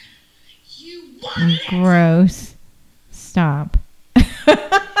 You wanted it. Gross. Stop.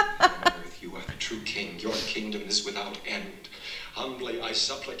 Earth, you are the true king. Your kingdom is without end. Humbly I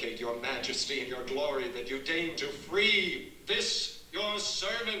supplicate your majesty and your glory that you deign to free this your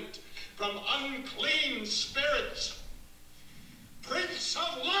servant from unclean spirits. Prince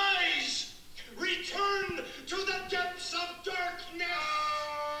of lies, return to the depths of darkness.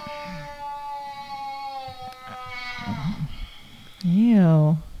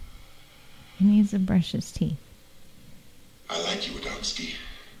 Ew. He needs to brush his teeth. I like you, Adamski.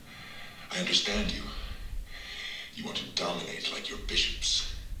 I understand you. You want to dominate like your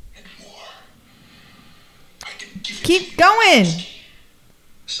bishops and more. I can give it Keep going.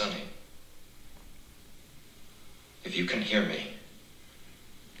 Sonny, if you can hear me,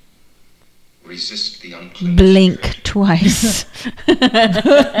 resist the unclean Blink spirit. twice.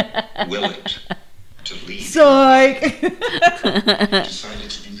 Will it to lead. Psych. You decided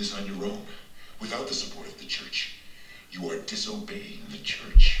to do this on your own, without the support of the church. You are disobeying the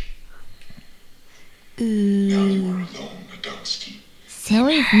church. Now you are alone, Adamski. So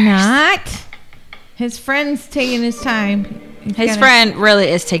he's not. His friend's taking his time. His friend really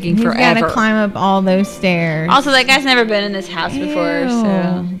is taking forever. He's got to climb up all those stairs. Also, that guy's never been in this house before,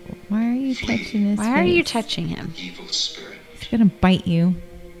 so... Why are you touching his Why are you touching him? Evil spirit, He's going to bite you.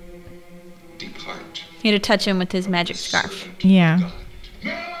 depart. You had to touch him with his magic scarf. Yeah.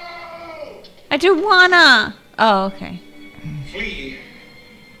 I do wanna! Oh, okay. Flee,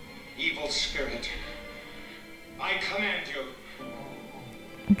 evil spirit. I command you.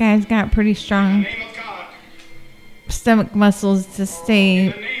 The guy's got pretty In the strong name of God. stomach muscles to stay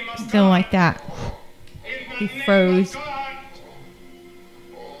In the name of still God. like that. In He the name froze. of God.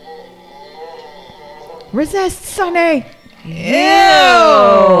 Resist, Sonny!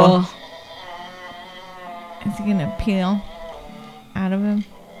 Ew! Is he gonna peel out of him?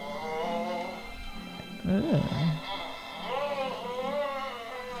 Ugh.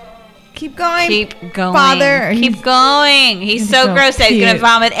 Keep going. Keep going. Father. Keep going. He's so so gross that he's gonna cute.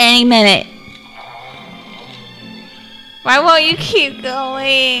 vomit any minute. Why won't you keep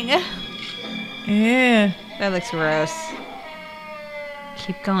going? Yeah. That looks gross.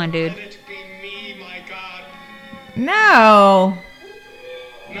 Keep going, dude. Let it be me, my God, No.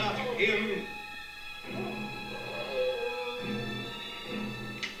 not him.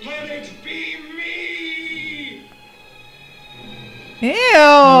 Let it be me. Ew.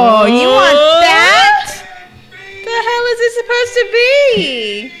 You want that? The hell is it supposed to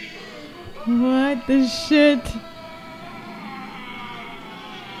be? What the shit?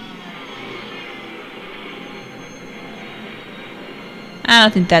 I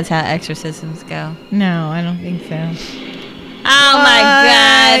don't think that's how exorcisms go. No, I don't think so. Oh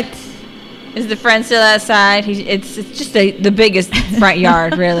my What? god. Is the friend still outside? It's just the biggest front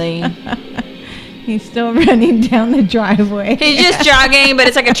yard, really. He's still running down the driveway. He's just jogging, but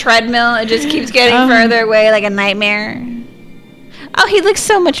it's like a treadmill. It just keeps getting further away like a nightmare. Oh, he looks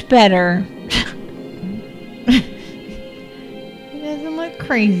so much better. He doesn't look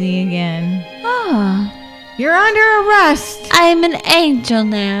crazy again. Oh, You're under arrest. I'm an angel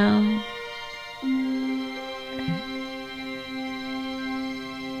now.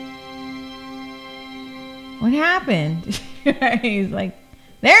 what happened? He's like,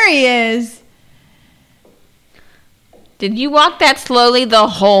 there he is. Did you walk that slowly the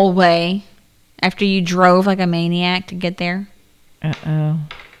whole way after you drove like a maniac to get there? Uh-oh.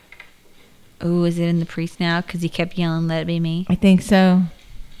 Oh, is it in the priest now? Because he kept yelling, let it be me. I think so.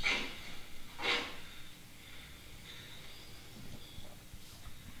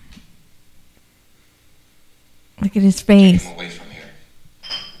 Look at his face. Take him away from here.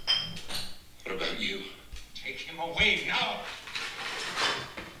 What about you? Take him away now.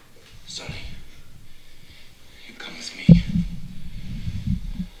 Sonny, you come with me.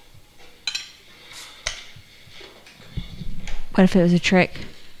 What if it was a trick?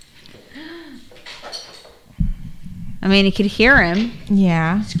 I mean, he could hear him.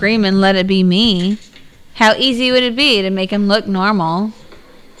 Yeah. Screaming, let it be me. How easy would it be to make him look normal?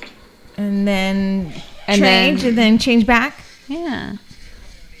 And then change back? Yeah.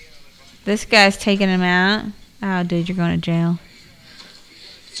 This guy's taking him out. Oh, dude, you're going to jail.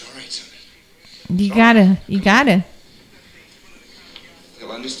 It's all right, Sonny. You gotta.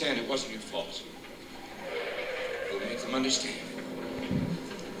 They'll understand it wasn't your fault. We'll make them understand.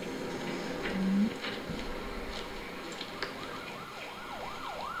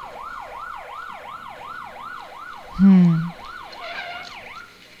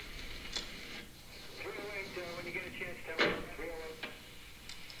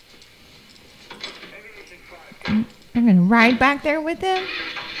 I'm gonna ride back there with him.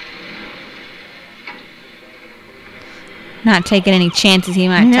 Not taking any chances. He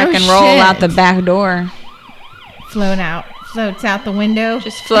might tuck and roll out the back door. Floats out the window.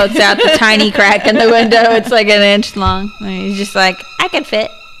 Just floats out the tiny crack in the window. It's like an inch long. And he's just like, I can fit.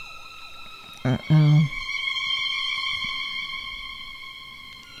 Uh-oh.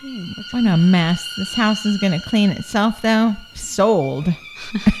 What a mess. This house is going to clean itself, though. Sold.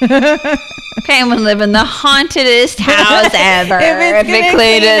 Pam would live in the hauntedest house ever. If it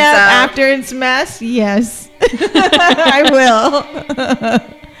cleaned itself after its mess, yes. I will.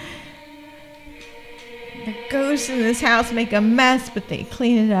 The ghosts in this house make a mess, but they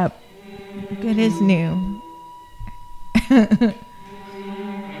clean it up good as new. There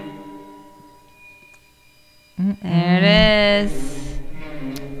it is.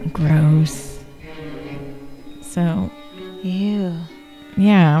 Gross. So. Ew.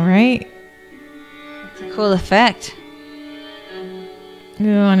 Yeah, right? It's a cool effect.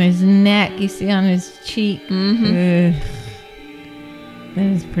 Ooh, on his neck. You see on his cheek. Mm-hmm. That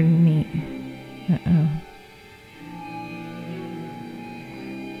is pretty neat. Uh-oh.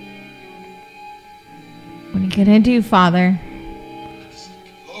 What are you gonna do, Father?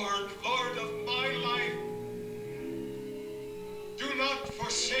 Lord of my life, do not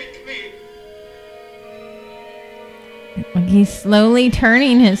forsake me. Like he's slowly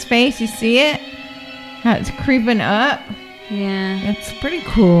turning his face. You see it? How it's creeping up. Yeah. That's pretty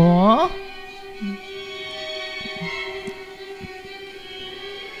cool.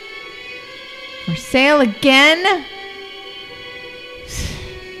 For sale again?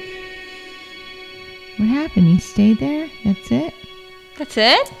 What happened? He stayed there? That's it? That's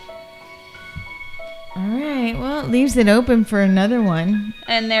it? All right. Well, it leaves it open for another one.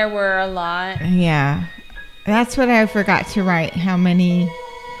 And there were a lot. Yeah. That's what I forgot to write, how many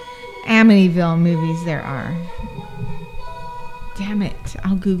Amityville movies there are. Damn it.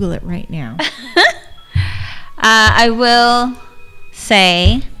 I'll Google it right now. I will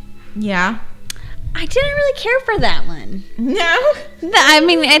say. Yeah. I didn't really care for that one. No? I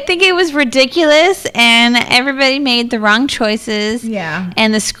mean, I think it was ridiculous and everybody made the wrong choices. Yeah.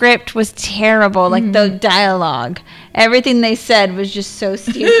 And the script was terrible. Like the dialogue. Everything they said was just so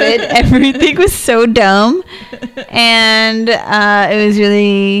stupid. Everything was so dumb. And it was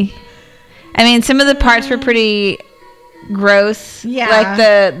really... I mean, some of the parts were pretty gross. Yeah. Like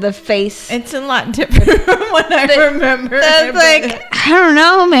the face. It's a lot different from what I remember. That's like, I don't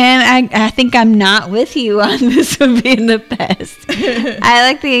know, man. I think I'm not with you on this one being the best. I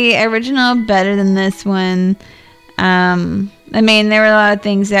like the original better than this one. I mean, there were a lot of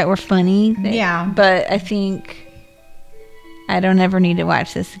things that were funny. Yeah. But I think I don't ever need to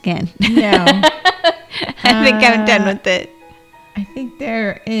watch this again. No. I think I'm done with it. I think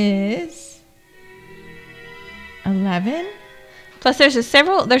there is 11. Plus, there's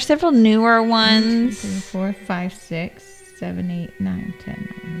several newer ones. 1, 2, 3, 4, 5, 6, 7, 8, 9,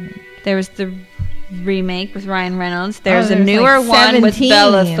 10, 11. There was the remake with Ryan Reynolds. There's a like newer one with 17.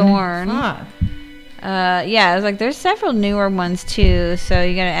 Bella Thorne. Fuck. Yeah, I was like, there's several newer ones too, so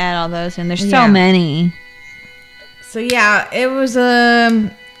you got to add all those in. There's so Yeah. many. So yeah, it was I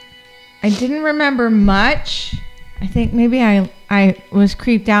didn't remember much. I think maybe I was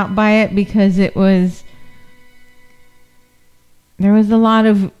creeped out by it because it was there was a lot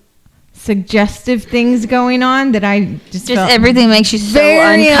of suggestive things going on that I just felt everything makes you so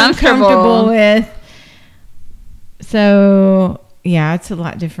very uncomfortable with. So yeah, it's a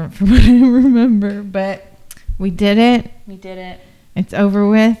lot different from what I remember, but we did it. We did it. It's over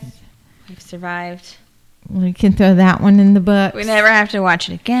with. We've survived. We can throw that one in the books. We never have to watch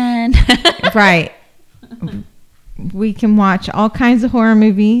it again. Right. We can watch all kinds of horror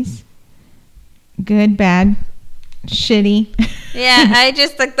movies. Good, bad, shitty. Yeah, I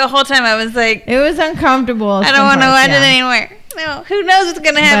just like the whole time I was like, it was uncomfortable. I don't want to watch it anymore. No, who knows what's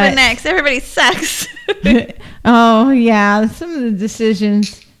gonna happen next? Everybody sucks. Oh yeah, some of the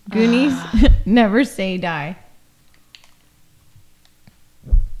decisions. Goonies, never say die.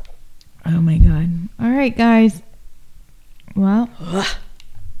 Oh my god! All right, guys. Well, are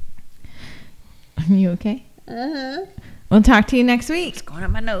you okay? We'll talk to you next week. It's going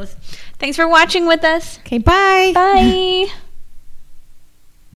up my nose. Thanks for watching with us. Okay, bye. Bye.